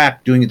right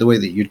track doing it the way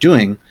that you're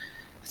doing.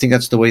 I think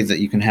that's the way that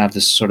you can have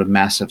this sort of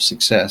massive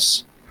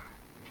success.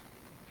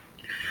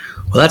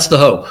 Well, that's the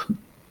hope.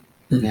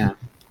 Yeah.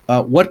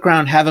 What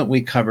ground haven't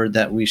we covered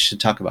that we should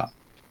talk about?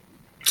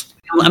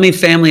 I mean,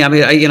 family. I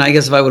mean, I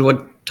guess if I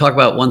would talk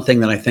about one thing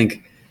that I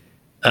think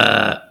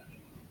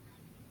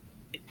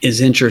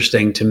is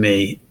interesting to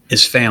me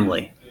is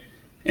family.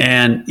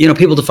 And,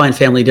 people define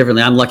family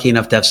differently. I'm lucky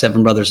enough to have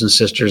 7 brothers and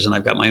sisters, and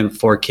I've got my own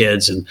 4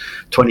 kids and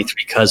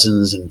 23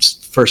 cousins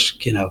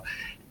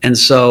and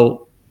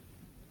so,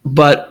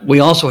 but we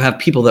also have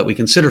people that we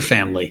consider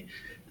family.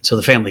 So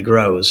the family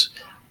grows.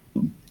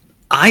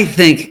 I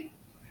think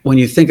when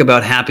you think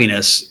about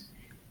happiness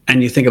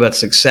and you think about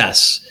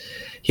success,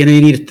 you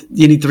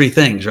need 3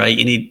 things, right?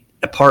 You need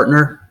a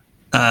partner,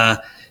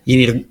 you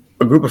need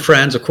a group of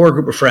friends, a core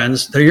group of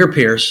friends. They're your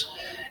peers.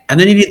 And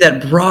then you need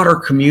that broader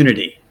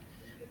community.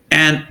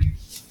 And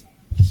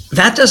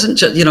that doesn't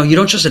just, you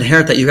don't just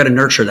inherit that. You got to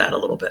nurture that a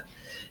little bit.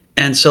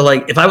 And so,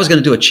 like, if I was going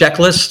to do a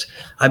checklist,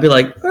 I'd be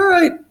like, all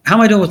right, how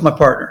am I doing with my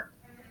partner?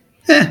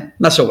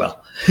 Not so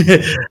well.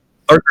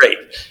 Or great.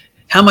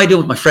 How am I doing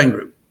with my friend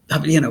group?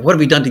 What have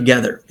we done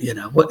together?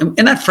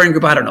 In that friend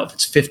group, I don't know if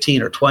it's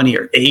 15 or 20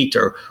 or 8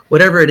 or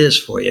whatever it is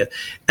for you.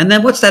 And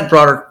then what's that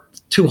broader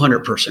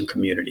 200-person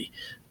community?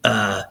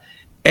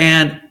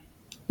 And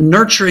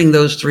nurturing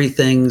those 3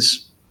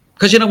 things,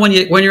 because when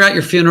you're at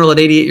your funeral at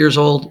 88 years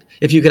old,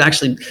 if you could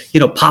actually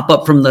pop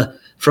up from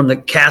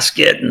the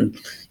casket and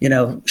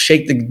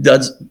shake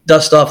the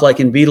dust off like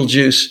in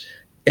Beetlejuice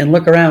and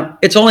look around,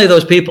 it's only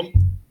those people,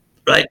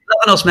 right?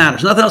 Nothing else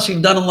matters. Nothing else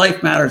you've done in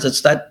life matters.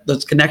 It's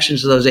those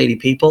connections to those 80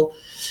 people.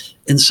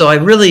 And so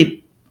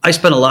I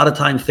spent a lot of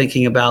time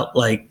thinking about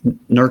like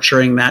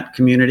nurturing that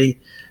community.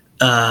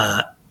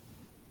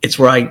 It's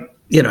where I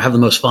have the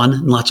most fun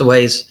in lots of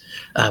ways.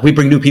 We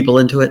bring new people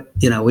into it.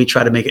 We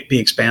try to make it be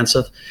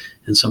expansive.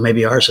 And so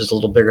maybe ours is a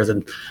little bigger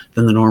than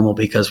the normal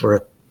because we're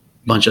a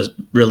bunch of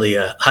really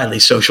highly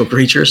social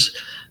creatures.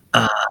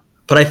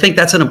 But I think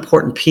that's an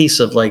important piece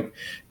of like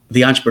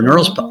the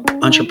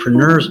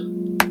entrepreneur's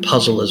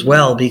puzzle as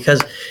well,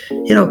 because,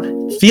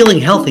 feeling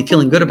healthy,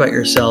 feeling good about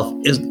yourself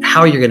is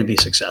how you're going to be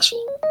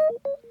successful.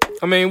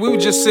 I mean, we were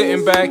just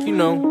sitting back,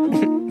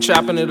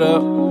 chopping it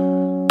up,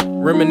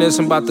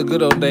 reminiscing about the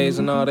good old days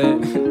and all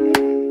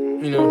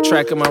that,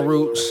 tracking my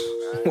roots,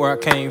 where I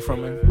came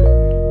from and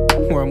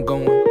where I'm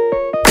going.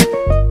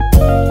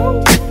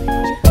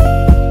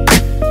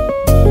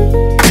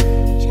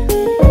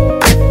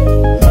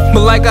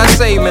 But like I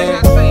say,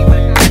 man,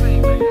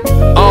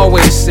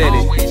 always said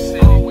it.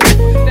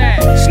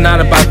 It's not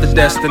about the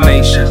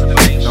destination.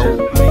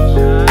 Nope.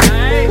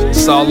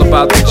 It's all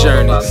about the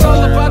journey.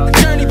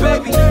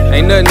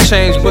 Ain't nothing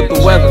changed but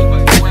the weather.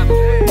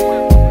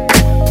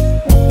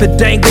 The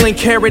dangling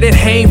carrot that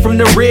hang from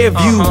the rear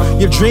view.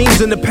 Your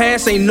dreams in the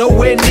past ain't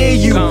nowhere near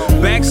you.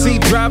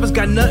 Backseat drivers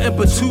got nothing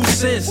but 2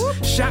 cents.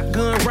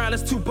 Shotgun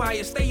riders, 2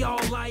 biased, they all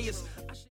liars.